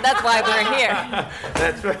Portuguese. That's why we're here.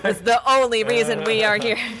 That's right. It's the only reason we are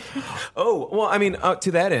here. Oh, well, I mean,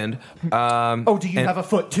 to that end. Do you have a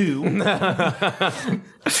foot too?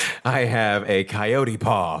 I have a coyote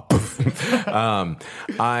paw.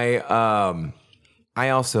 I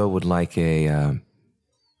also would like a.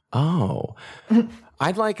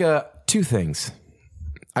 I'd like two things.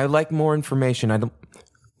 I'd like more information.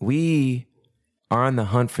 We are on the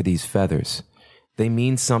hunt for these feathers. They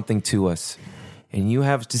mean something to us, and you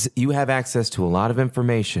have access to a lot of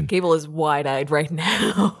information. Gable is wide-eyed right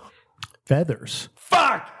now. Feathers.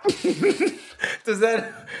 Fuck. Does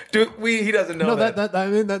that? He doesn't know. No,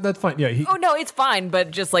 that's fine. Yeah. Oh no, it's fine.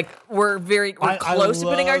 But just like we're close to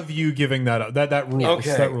putting our. I love you giving that up. That rules.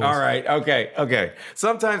 Okay. That rules. All right. Okay.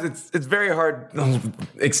 Sometimes it's very hard.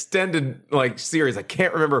 Extended series. I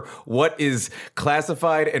can't remember what is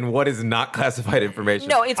classified and what is not classified information.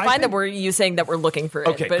 No, it's fine that we're you saying that we're looking for it.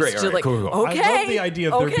 Okay, but great. It's All just right, cool. Okay. I love the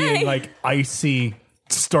idea of there being icy,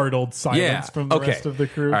 startled silence from the rest of the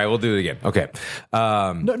crew. All right, we'll do it again. Okay.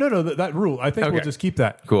 No. That rule. I think we'll just keep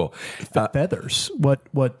that. Cool. Feathers.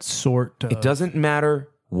 What sort? It doesn't matter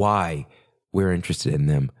why we're interested in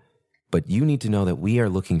them, but you need to know that we are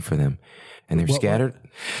looking for them, and they're scattered.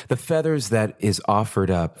 The feathers that is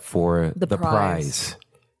offered up for the prize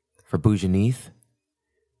for Bujanith.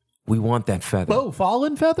 We want that feather. Oh,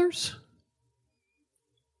 fallen feathers.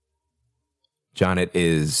 Jonet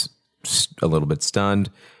is a little bit stunned.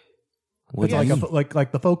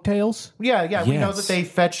 Like the folk tales. Yeah. We know that they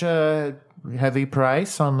fetch a heavy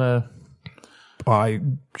price on the.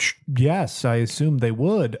 Yes, I assume they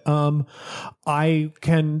would. I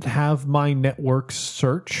can have my network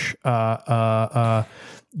search.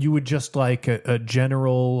 You would just like a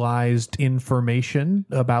generalized information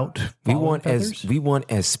about. We want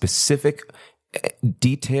as specific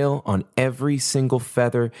detail on every single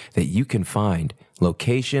feather that you can find.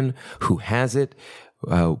 Location, who has it,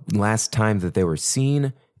 last time that they were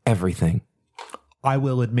seen, everything. I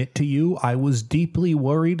will admit to you, I was deeply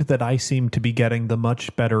worried that I seemed to be getting the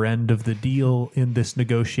much better end of the deal in this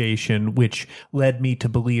negotiation, which led me to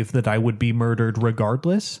believe that I would be murdered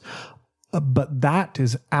regardless. But that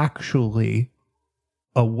is actually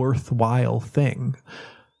a worthwhile thing.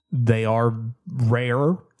 They are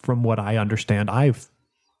rare, from what I understand. I've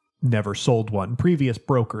never sold one. Previous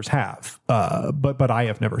brokers have, but I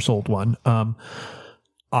have never sold one.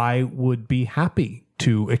 I would be happy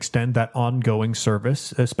to extend that ongoing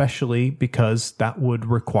service, especially because that would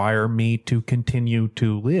require me to continue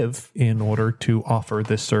to live in order to offer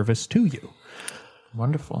this service to you.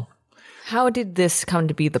 Wonderful. How did this come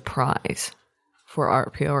to be the prize for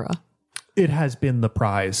Arpiora? It has been the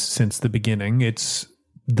prize since the beginning. It's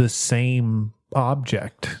the same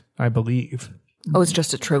object, I believe. Oh, it's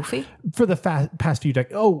just a trophy? For the past few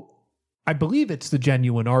decades. Oh, I believe it's the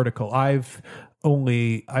genuine article. I've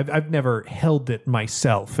only I've never held it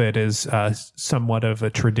myself. It is somewhat of a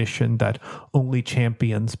tradition that only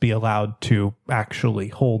champions be allowed to actually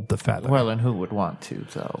hold the feather. Well, and who would want to,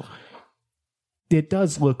 though? It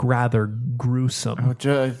does look rather gruesome.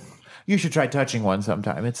 You should try touching one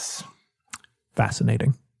sometime. It's...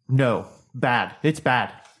 Fascinating. No. Bad. It's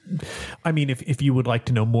bad. I mean, if you would like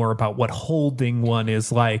to know more about what holding one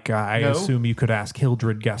is like, I assume you could ask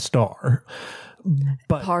Hildred Gastar.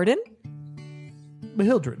 But Pardon?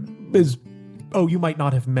 Hildred is... Oh, you might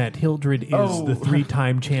not have met. Hildred is the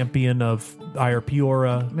 3-time champion of Ire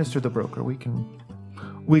Piora. Mr. the Broker, we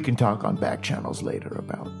can talk on back channels later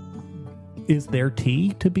about... Is there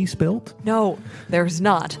tea to be spilt? No, there's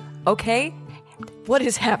not. Okay? What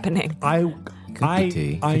is happening? I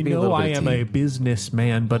tea. I Could be a know little I bit of am tea. a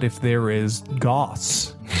businessman, but if there is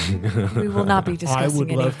goss, We will not be I discussing would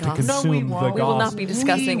any love to goss. consume the goss. We will not be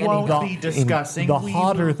discussing we any won't goss. be discussing. The We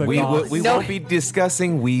hotter will- the We goss. No. won't be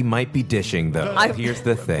discussing. We might be dishing, though. Here's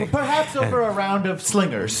the thing. Perhaps over a round of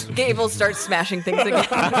slingers. Gable starts smashing things again.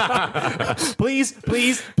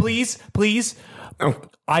 Please.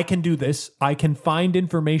 I can do this. I can find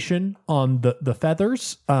information on the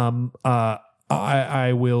feathers.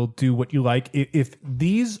 I will do what you like. If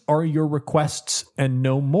these are your requests and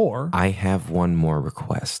no more, I have one more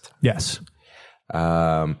request. yes.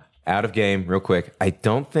 Out of game, real quick. I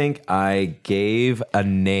don't think I gave a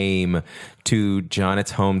name to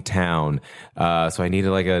Jonet's hometown. So I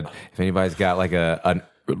needed if anybody's got a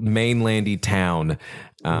mainlandy town.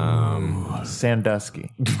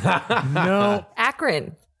 Sandusky. No.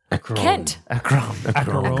 Akron. Kent.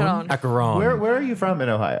 Acheron. Akron. Where are you from in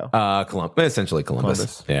Ohio? Essentially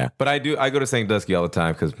Columbus. Yeah, but I go to Sandusky all the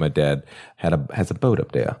time because my dad has a boat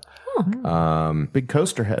up there. Big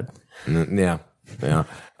coaster head. Yeah.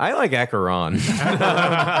 I like Acheron.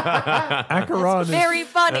 Acheron is Very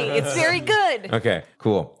funny. It's very good. Okay,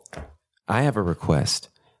 cool. I have a request.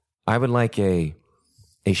 I would like a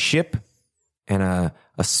ship and a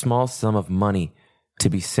small sum of money to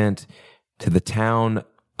be sent to the town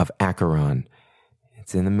of Acheron.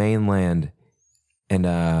 It's in the mainland, and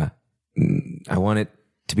I want it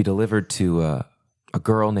to be delivered to a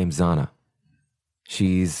girl named Zana.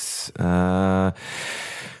 She's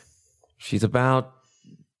about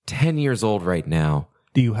 10 years old right now.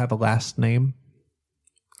 Do you have a last name?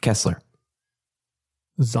 Kessler.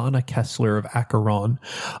 Zana Kessler of Acheron.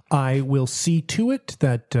 I will see to it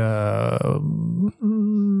that,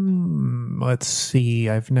 let's see,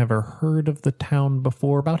 I've never heard of the town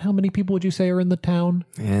before. About how many people would you say are in the town?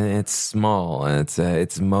 It's small.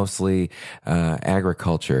 It's mostly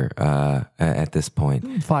agriculture at this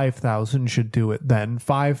point. 5,000 should do it then.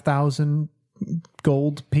 5,000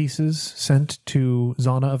 gold pieces sent to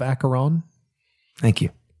Zana of Acheron. Thank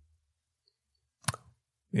you.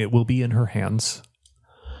 It will be in her hands.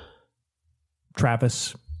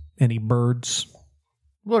 Travis, any birds?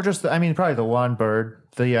 Well, probably the one bird.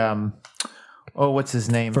 The, what's his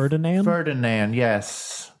name? Ferdinand? Ferdinand,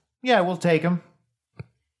 yes. Yeah, we'll take him.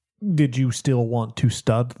 Did you still want to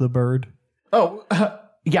stud the bird? Oh,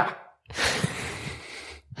 yeah.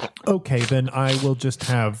 Okay, then I will just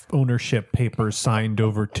have ownership papers signed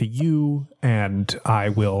over to you, and I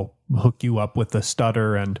will hook you up with the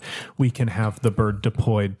stutter, and we can have the bird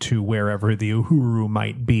deployed to wherever the Uhuru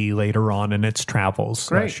might be later on in its travels.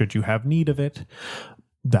 Great. Should you have need of it.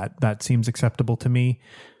 That seems acceptable to me.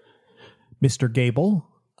 Mr. Gable,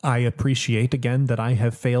 I appreciate again that I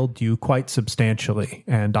have failed you quite substantially,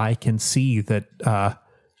 and I can see that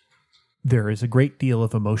there is a great deal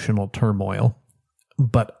of emotional turmoil.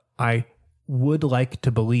 But I would like to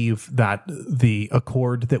believe that the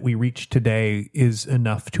accord that we reached today is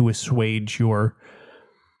enough to assuage your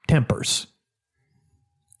tempers.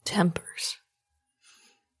 Tempers.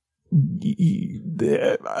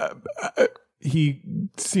 He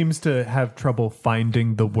seems to have trouble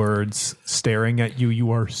finding the words. Staring at you, you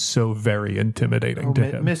are so very intimidating to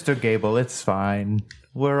him. Mr. Gable, it's fine.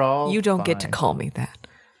 We're all You don't get to fine. call me that.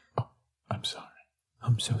 I'm sorry.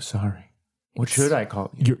 I'm so sorry. What should I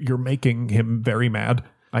call you? You're making him very mad.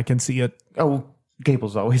 I can see it. Oh,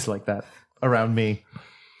 Gable's always like that around me.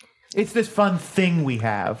 It's this fun thing we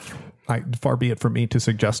have. Far be it from me to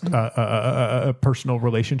suggest a personal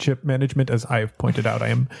relationship management. As I have pointed out, I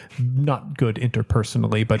am not good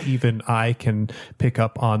interpersonally, but even I can pick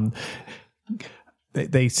up on.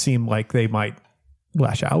 They seem like they might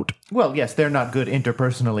lash out. Well, yes, they're not good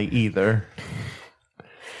interpersonally either.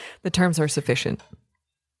 The terms are sufficient.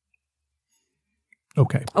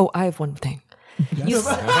 Okay. Oh, I have one thing. You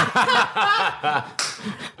said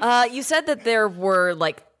that there were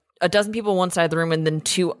a dozen people on one side of the room and then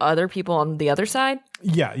 2 other people on the other side?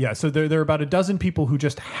 Yeah. So there are about a dozen people who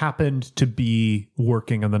just happened to be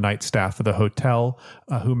working on the night staff of the hotel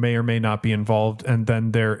who may or may not be involved. And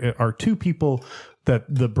then there are 2 people that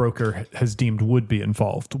the broker has deemed would be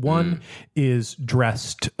involved. One is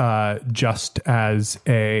dressed just as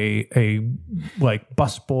a like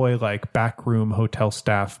busboy, like backroom hotel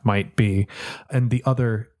staff might be. And the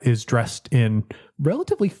other is dressed in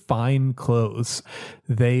relatively fine clothes.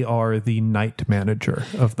 They are the night manager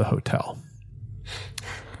of the hotel.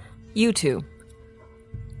 You 2.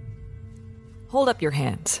 Hold up your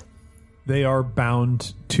hands. They are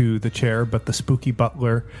bound to the chair, but the spooky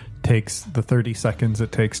butler takes the 30 seconds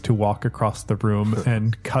it takes to walk across the room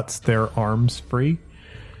and cuts their arms free.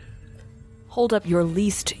 Hold up your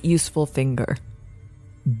least useful finger.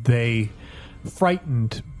 They,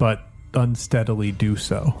 frightened but unsteadily, do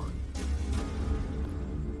so.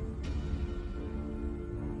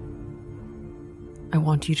 I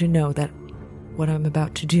want you to know that what I'm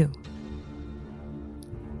about to do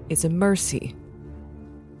is a mercy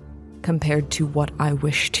compared to what I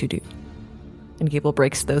wish to do. And Gable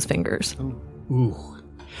breaks those fingers. Ooh.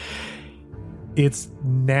 It's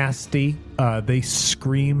nasty. They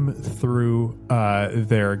scream through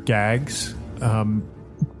their gags,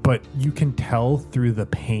 but you can tell through the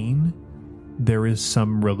pain there is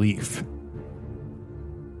some relief.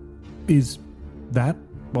 Is that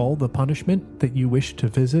all the punishment that you wish to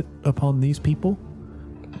visit upon these people?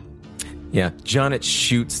 Yeah, Jonnet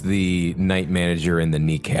shoots the night manager in the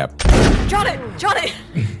kneecap. Jonnet!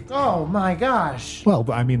 Oh my gosh. Well,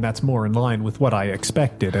 I mean, that's more in line with what I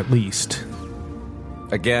expected, at least.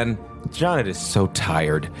 Again, Jonnet is so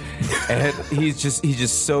tired. And he's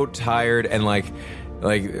just so tired, and like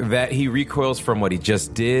that he recoils from what he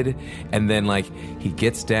just did, and then like he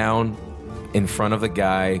gets down in front of the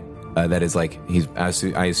guy that is like I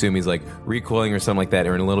assume he's like recoiling or something like that,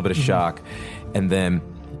 or in a little bit of shock, and then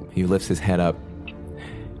he lifts his head up,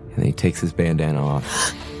 and then he takes his bandana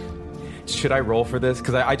off. Should I roll for this?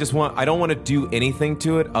 Because I don't want to do anything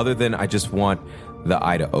to it other than I just want the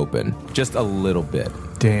eye to open. Just a little bit.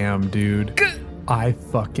 Damn, dude. I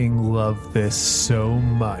fucking love this so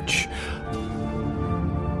much.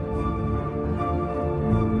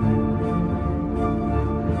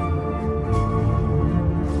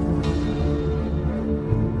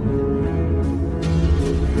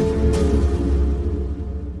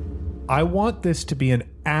 I want this to be an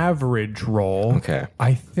average roll. Okay.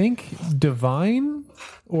 I think divine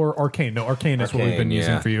or arcane. No, arcane is what we've been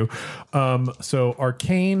using for you. So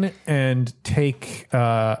arcane, and take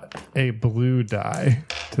a blue die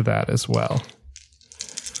to that as well.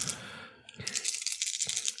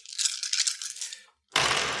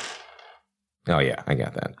 Oh yeah, I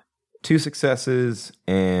got that. 2 successes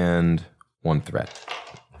and 1 threat.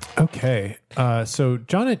 Okay. So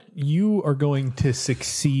Jonnet, you are going to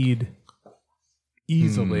succeed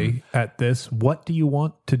easily at this. What do you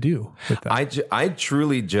want to do with that? I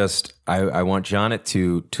truly just I want Jonnet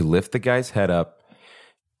to lift the guy's head up.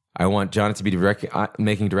 I want Jonnet to be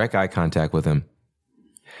making direct eye contact with him,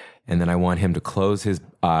 and then I want him to close his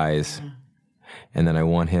eyes, and then I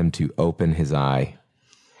want him to open his eye,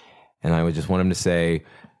 and I would just want him to say,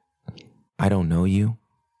 "I don't know you.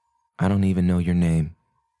 I don't even know your name,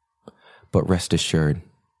 but rest assured,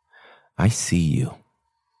 I see you.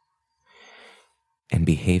 And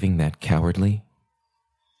behaving that cowardly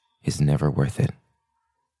is never worth it."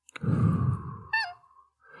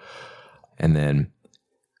 And then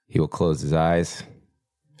he will close his eyes.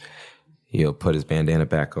 He'll put his bandana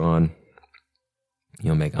back on.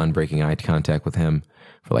 You'll make unbreaking eye contact with him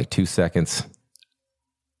for like 2 seconds.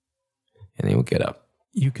 And he will get up.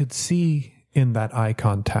 You could see in that eye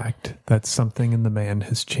contact that something in the man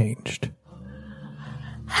has changed.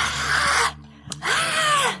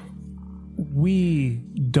 We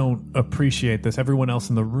don't appreciate this. Everyone else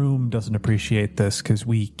in the room doesn't appreciate this because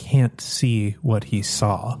we can't see what he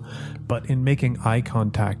saw. But in making eye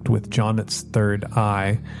contact with Jonnet's third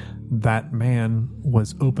eye, that man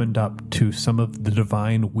was opened up to some of the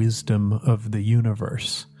divine wisdom of the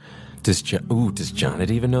universe. Does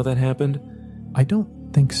Jonnet even know that happened? I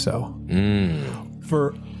don't think so.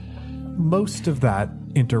 For most of that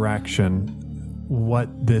interaction, what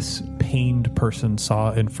this pained person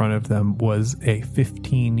saw in front of them was a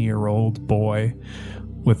 15-year-old boy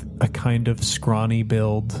with a kind of scrawny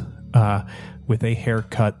build, with a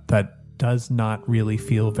haircut that does not really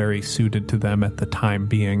feel very suited to them at the time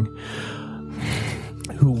being,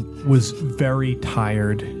 who was very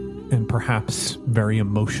tired and perhaps very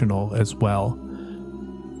emotional as well.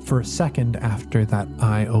 For a second after that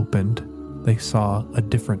eye opened, they saw a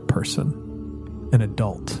different person, an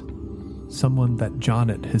adult. someone that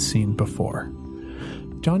Jonnet has seen before.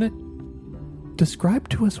 Jonnet, describe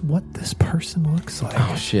to us what this person looks like.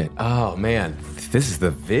 Oh, shit. Oh, man. This is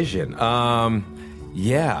the vision.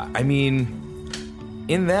 Yeah, I mean,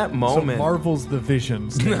 in that moment... So Marvel's The Vision.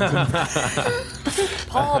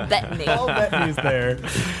 Paul Bettany. Paul Bettany's there.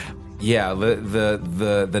 Yeah,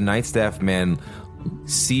 the Nightstaff man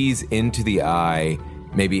sees into the eye.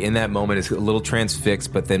 Maybe in that moment is a little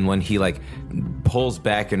transfixed, but then when he like pulls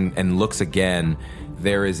back and looks again,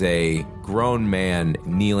 there is a grown man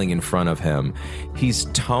kneeling in front of him. He's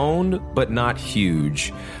toned, but not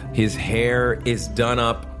huge. His hair is done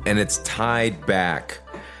up and it's tied back.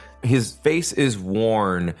 His face is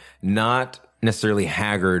worn, not necessarily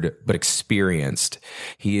haggard, but experienced.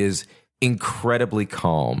 He is incredibly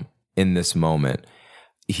calm in this moment.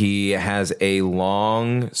 He has a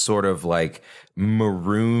long sort of like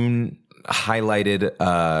maroon highlighted,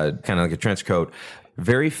 kind of like a trench coat,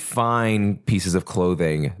 very fine pieces of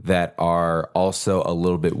clothing that are also a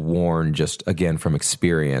little bit worn, just again from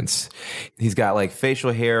experience. He's got like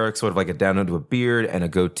facial hair, sort of like a down into a beard and a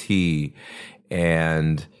goatee,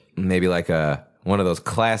 and maybe like one of those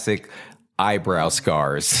classic eyebrow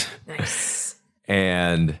scars. Nice.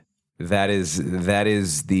 And that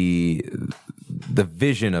is the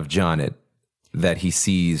vision of Jonnet that he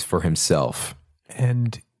sees for himself.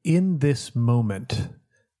 And in this moment,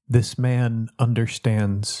 this man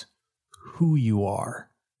understands who you are,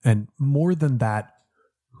 and more than that,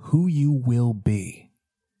 who you will be.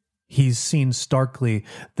 He's seen starkly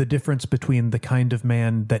the difference between the kind of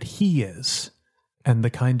man that he is and the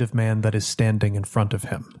kind of man that is standing in front of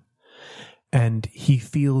him. And he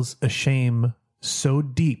feels a shame so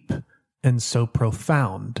deep and so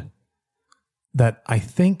profound that I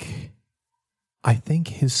think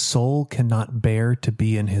his soul cannot bear to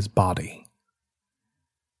be in his body.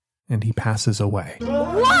 And he passes away.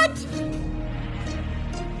 What?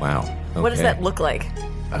 Wow. What does that look like?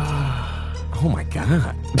 Oh my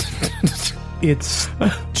God. It's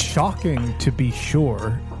shocking to be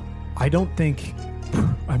sure. I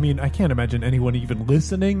can't imagine anyone even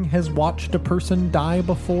listening has watched a person die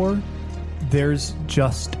before. There's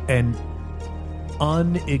just an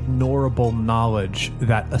unignorable knowledge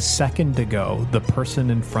that a second ago, the person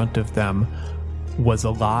in front of them was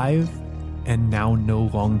alive and now no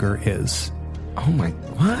longer is. Oh my,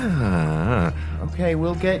 wow. Okay,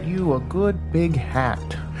 we'll get you a good big hat.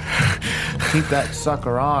 Keep that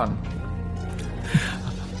sucker on.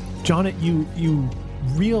 Jonnet, you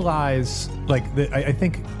realize, like, I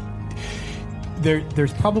think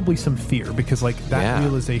there's probably some fear because, like, that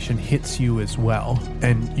realization hits you as well,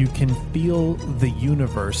 and you can feel the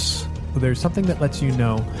universe. There's something that lets you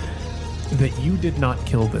know that you did not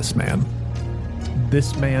kill this man.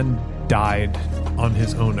 This man died on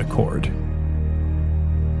his own accord.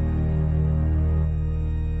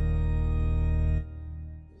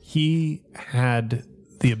 He had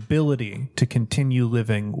the ability to continue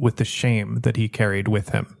living with the shame that he carried with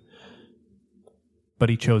him, but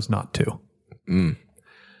he chose not to.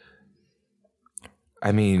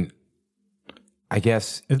 I mean, I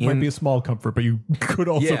guess it might be a small comfort, but you could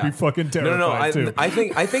also be fucking terrified too. I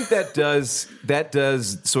think that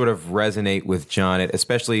does sort of resonate with Jonnet,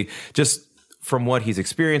 especially just from what he's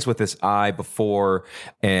experienced with this eye before.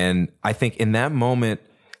 And I think in that moment,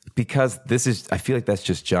 because I feel like that's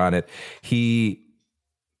just Jonnet.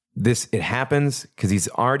 It happens because he's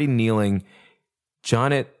already kneeling.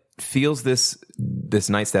 Jonnet feels this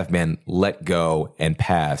Nightstaff man let go and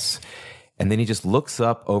pass. And then he just looks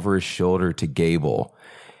up over his shoulder to Gable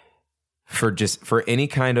for any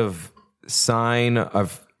kind of sign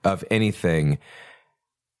of anything.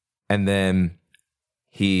 And then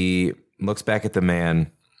he looks back at the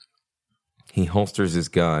man. He holsters his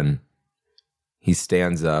gun. He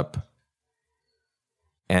stands up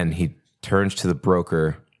and he turns to the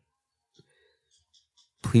broker.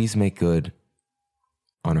 Please make good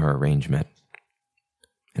on our arrangement,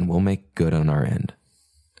 and we'll make good on our end.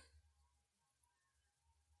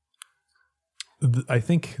 I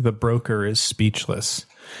think the broker is speechless.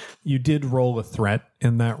 You did roll a threat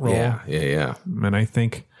in that roll. Yeah. And I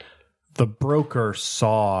think the broker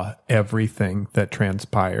saw everything that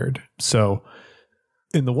transpired. So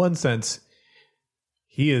in the one sense,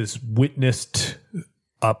 he has witnessed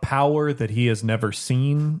a power that he has never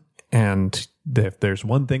seen. And if there's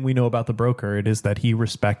one thing we know about the broker, it is that he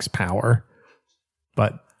respects power.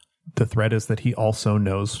 But the threat is that he also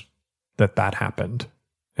knows that happened.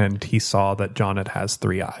 And he saw that Jonnet has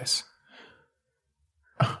 3 eyes.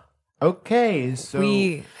 Okay, so...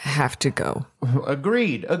 We have to go.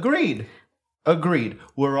 Agreed.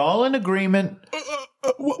 We're all in agreement.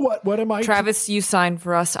 What am I? Travis, you sign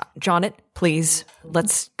for us. Jonnet, please,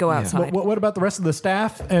 let's go outside. What about the rest of the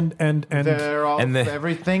staff? And They're all, And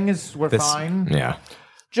we're fine. Yeah.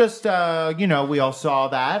 Just, we all saw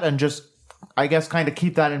that, and just, I guess, kind of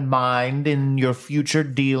keep that in mind in your future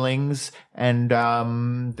dealings. And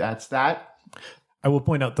that's that. I will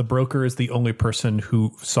point out the broker is the only person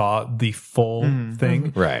who saw the full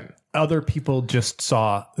thing. Right. Other people just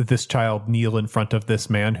saw this child kneel in front of this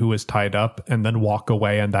man who was tied up and then walk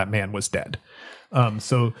away, and that man was dead.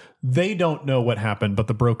 So they don't know what happened, but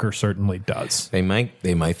the broker certainly does. They might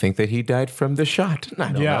think that he died from the shot.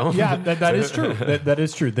 I don't know. Yeah, that is true. That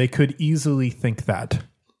is true. They could easily think that.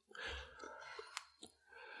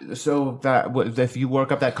 So that if you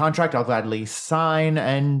work up that contract, I'll gladly sign.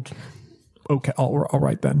 And Okay, all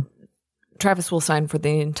right then. Travis will sign for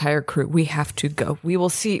the entire crew. We have to go. We'll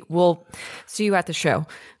see you at the show.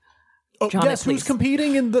 Oh, Jonnet, guess who's please.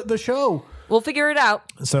 competing in the show? We'll figure it out.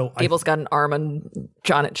 So Gable's got an arm on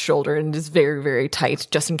Jonnet's shoulder and is very, very tight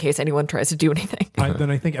just in case anyone tries to do anything. then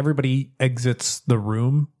I think everybody exits the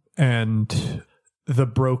room, and the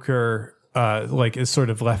broker is sort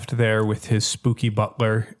of left there with his spooky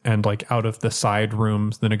butler, and out of the side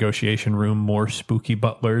rooms, the negotiation room, more spooky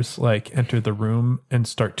butlers enter the room and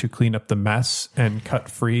start to clean up the mess and cut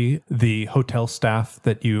free the hotel staff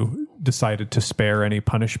that you decided to spare any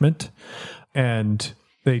punishment. And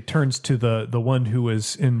they turns to the one who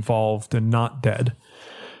was involved and not dead.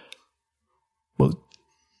 Well,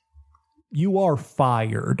 you are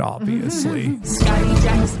fired, obviously. Scotty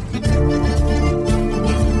Jackson.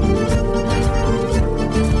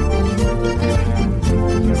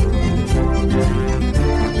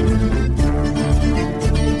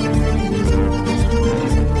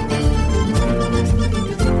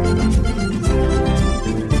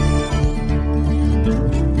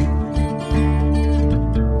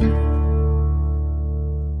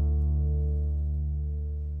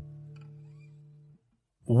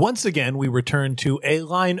 Once again, we return to a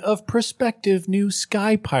line of prospective new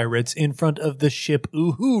sky pirates in front of the ship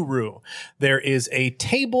Uhuru. There is a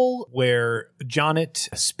table where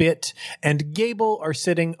Jonnet, Spit, and Gable are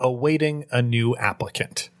sitting awaiting a new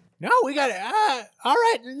applicant. No, we got it. All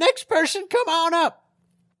right, next person, come on up.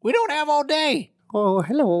 We don't have all day. Oh,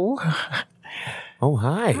 hello. Oh,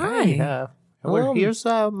 hi. Hi. Well, here's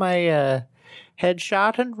my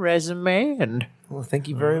headshot and resume, and Well, thank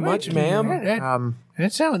you very much, ma'am.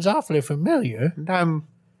 That sounds awfully familiar. and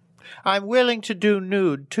I'm willing to do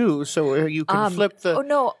nude too, so you can flip the. Oh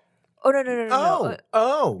no. Oh no.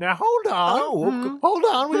 Oh. Now, hold on. Oh, Hold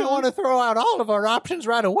on. We don't want to throw out all of our options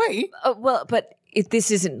right away. Well, but this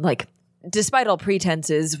isn't despite all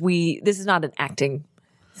pretenses, this is not an acting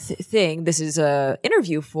thing. This is a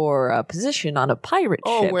interview for a position on a pirate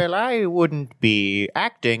Oh ship. well, I wouldn't be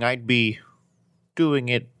acting. I'd be doing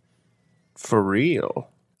it for real.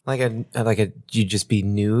 You just be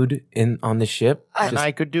nude on the ship? And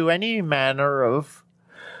I could do any manner of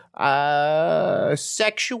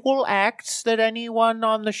sexual acts that anyone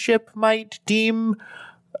on the ship might deem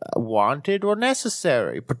wanted or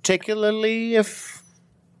necessary, particularly if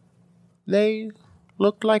they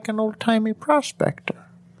looked like an old-timey prospector.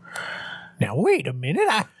 Now, wait a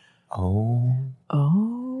minute.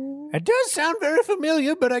 It does sound very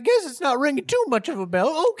familiar, but I guess it's not ringing too much of a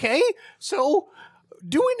bell. Okay, so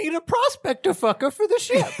do we need a prospector fucker for the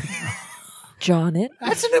ship? Jonnet,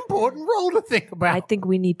 That's an important role to think about. I think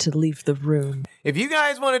we need to leave the room. If you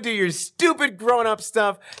guys want to do your stupid grown-up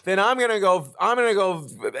stuff, then I'm gonna go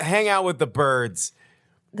hang out with the birds.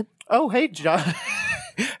 Oh, hey, John.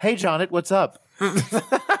 Hey, Jonnet, what's up?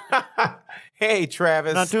 Hey,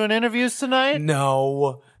 Travis. Not doing interviews tonight?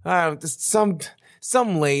 No. Just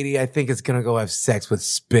some lady I think is gonna go have sex with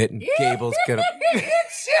Spit, and Gable's gonna.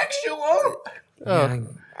 Sexual. Yeah,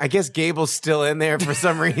 I guess Gable's still in there for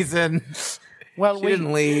some reason. Well, She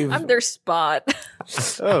didn't leave. I'm their spot.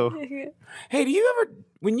 Oh, Hey, do you ever,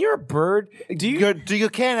 when you're a bird, do you? you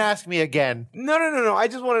can't ask me again. No. I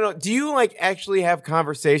just want to know. Do you actually have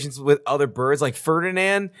conversations with other birds, like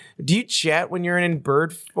Ferdinand? Do you chat when you're in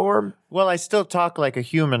bird form? Well, I still talk like a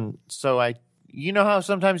human, so you know how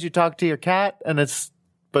sometimes you talk to your cat,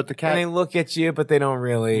 but the cat. And they look at you, but they don't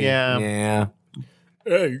really. Yeah. Yeah.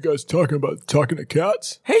 Hey, you guys talking to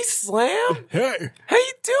cats? Hey, Slam. Hey, How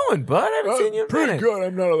you doing, bud? I haven't seen you in a minute. good.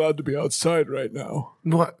 I'm not allowed to be outside right now.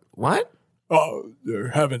 What? Oh, they're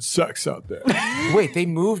having sex out there. Wait, they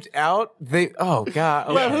moved out? Oh, God.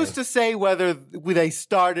 Okay. Well, who's to say whether they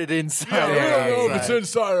started inside? or outside?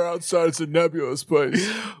 inside or outside, it's a nebulous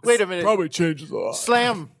place. Wait a minute. Probably changes a lot.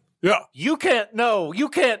 Slam, Yeah. you can't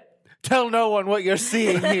tell no one what you're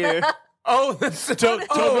seeing here. Oh, that's Tell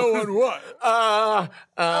no one what.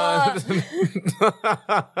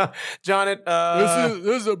 John,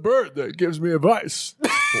 This is a bird that gives me advice.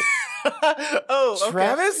 Oh, okay.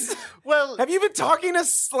 Travis? Well, Have you been talking to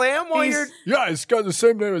Slam while you're... Yeah, he's got the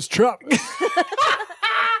same name as Travis.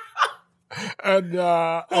 And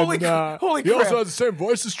Holy he crap. also has the same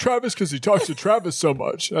voice as Travis because he talks to Travis so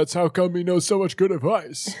much. That's how come he knows so much good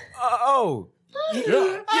advice. Oh.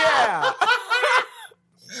 Yeah. Yeah.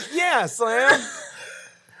 Yeah, Slam.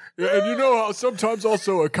 Yeah, and you know how sometimes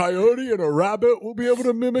also a coyote and a rabbit will be able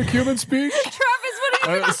to mimic human speak? Travis, what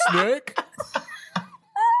are you And a snake?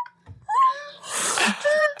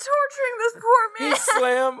 torturing this poor Hey, man?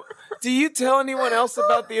 Slam, do you tell anyone else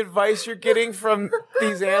about the advice you're getting from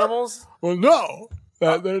these animals? Well, no.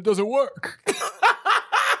 Then it doesn't work.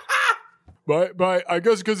 But I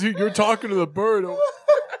guess because you're talking to the bird,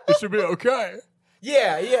 it should be okay.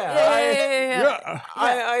 Yeah. Yeah.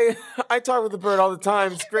 I talk with the bird all the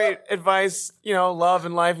time. It's great advice, love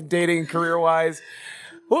and life and dating and career-wise.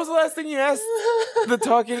 What was the last thing you asked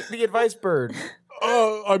the advice bird?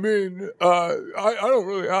 I don't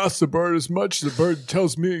really ask the bird as much. The bird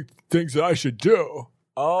tells me things that I should do.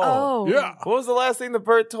 Oh. Yeah. What was the last thing the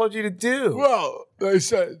bird told you to do? Well, they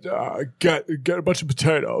said get a bunch of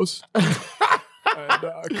potatoes and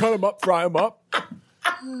cut them up, fry them up,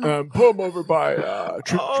 and put them over by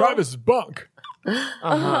Travis's bunk.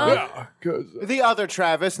 Yeah, because the other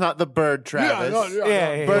Travis, not the bird Travis.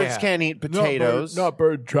 Birds can't eat potatoes. Not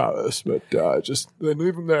bird Travis, but just they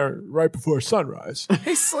leave them there right before sunrise.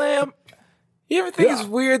 Hey, Slam, you ever think it's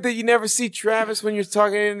weird that you never see Travis when you're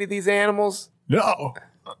talking to any of these animals? No.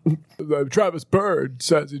 The Travis bird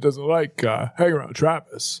says he doesn't like hanging around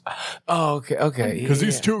Travis. Oh, okay. Because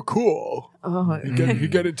he's too cool. Oh, You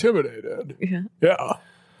get intimidated. Yeah.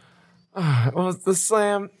 Well, the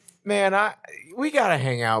Slam, man, we gotta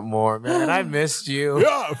hang out more, man. I missed you.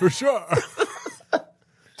 Yeah, for sure.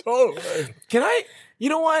 Totally. You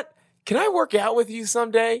know what? Can I work out with you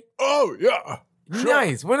someday? Oh, yeah. Sure.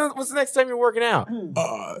 Nice. What's the next time you're working out?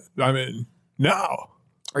 Now.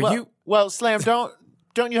 Well, Slam,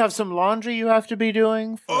 don't you have some laundry you have to be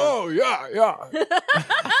doing? Oh, yeah.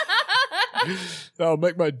 That'll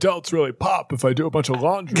make my delts really pop if I do a bunch of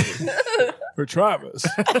laundry for Travis.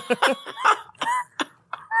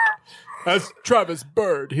 That's Travis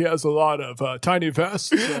Bird. He has a lot of tiny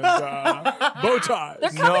vests and bow ties.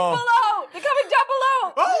 They're coming below. They're coming down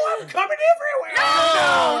below. Oh, I'm coming everywhere.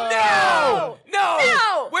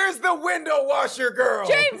 No. Where's the window washer girl?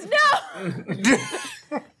 James, no.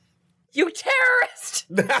 You terrorist.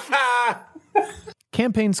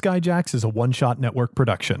 Campaign Skyjacks is a one-shot network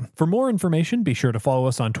production. For more information, be sure to follow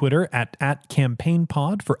us on Twitter at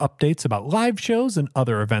 @CampaignPod for updates about live shows and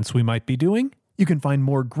other events we might be doing. You can find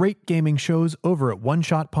more great gaming shows over at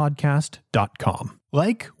oneshotpodcast.com.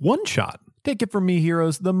 Like One Shot. Take it from me,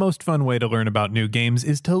 heroes, the most fun way to learn about new games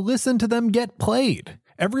is to listen to them get played.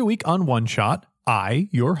 Every week on One Shot, I,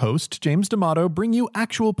 your host, James D'Amato, bring you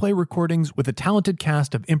actual play recordings with a talented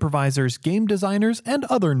cast of improvisers, game designers, and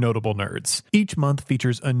other notable nerds. Each month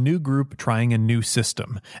features a new group trying a new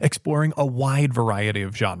system, exploring a wide variety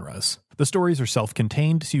of genres. The stories are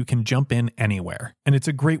self-contained, so you can jump in anywhere, and it's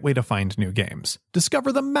a great way to find new games.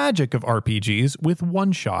 Discover the magic of RPGs with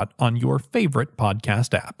One Shot on your favorite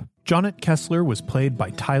podcast app. Jonnet Kessler was played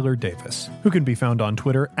by Tyler Davis, who can be found on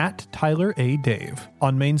Twitter at Tyler A. Dave,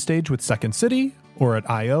 on Mainstage with Second City, or at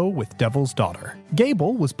I.O. with Devil's Daughter.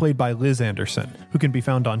 Gable was played by Liz Anderson, who can be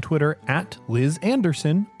found on Twitter at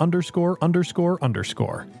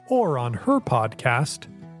LizAnderson____, or on her podcast,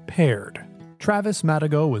 Paired. Travis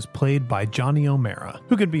Madigo was played by Johnny O'Mara,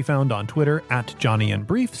 who can be found on Twitter at Johnny and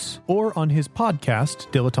Briefs, or on his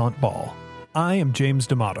podcast, Dilettante Ball. I am James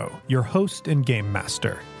D'Amato, your host and game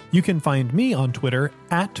master. You can find me on Twitter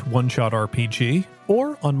at OneShotRPG,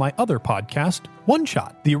 or on my other podcast, One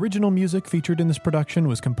Shot. The original music featured in this production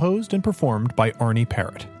was composed and performed by Arnie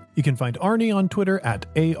Parrott. You can find Arnie on Twitter at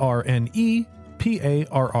ARNEPARROTT,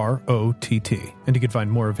 and you can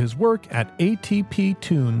find more of his work at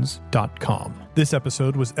atptunes.com. This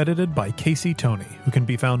episode was edited by Casey Tony, who can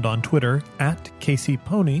be found on Twitter at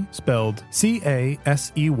CaseyPony, spelled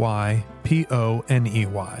CASEYPONEY,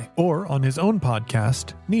 or on his own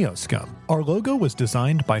podcast, Neoscum. Our logo was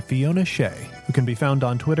designed by Fiona Shea, who can be found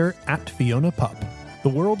on Twitter at FionaPup. The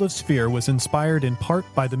world of Sphere was inspired in part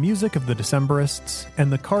by the music of the Decemberists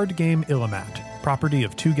and the card game Illimat, property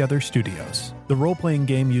of Together Studios. The role-playing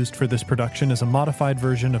game used for this production is a modified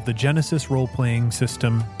version of the Genesis role-playing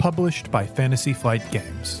system published by Fantasy Flight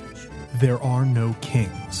Games. There are no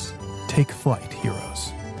kings. Take flight,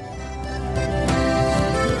 heroes.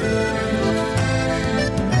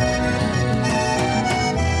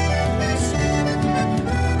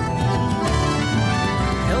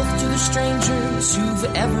 the strangers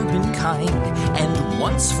who've ever been kind, and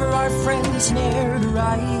once for our friends ne'er to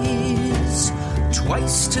rise.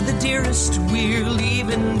 Twice to the dearest we're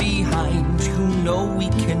leaving behind, who know we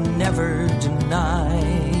can never deny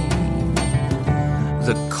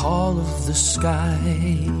the call of the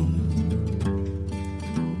sky.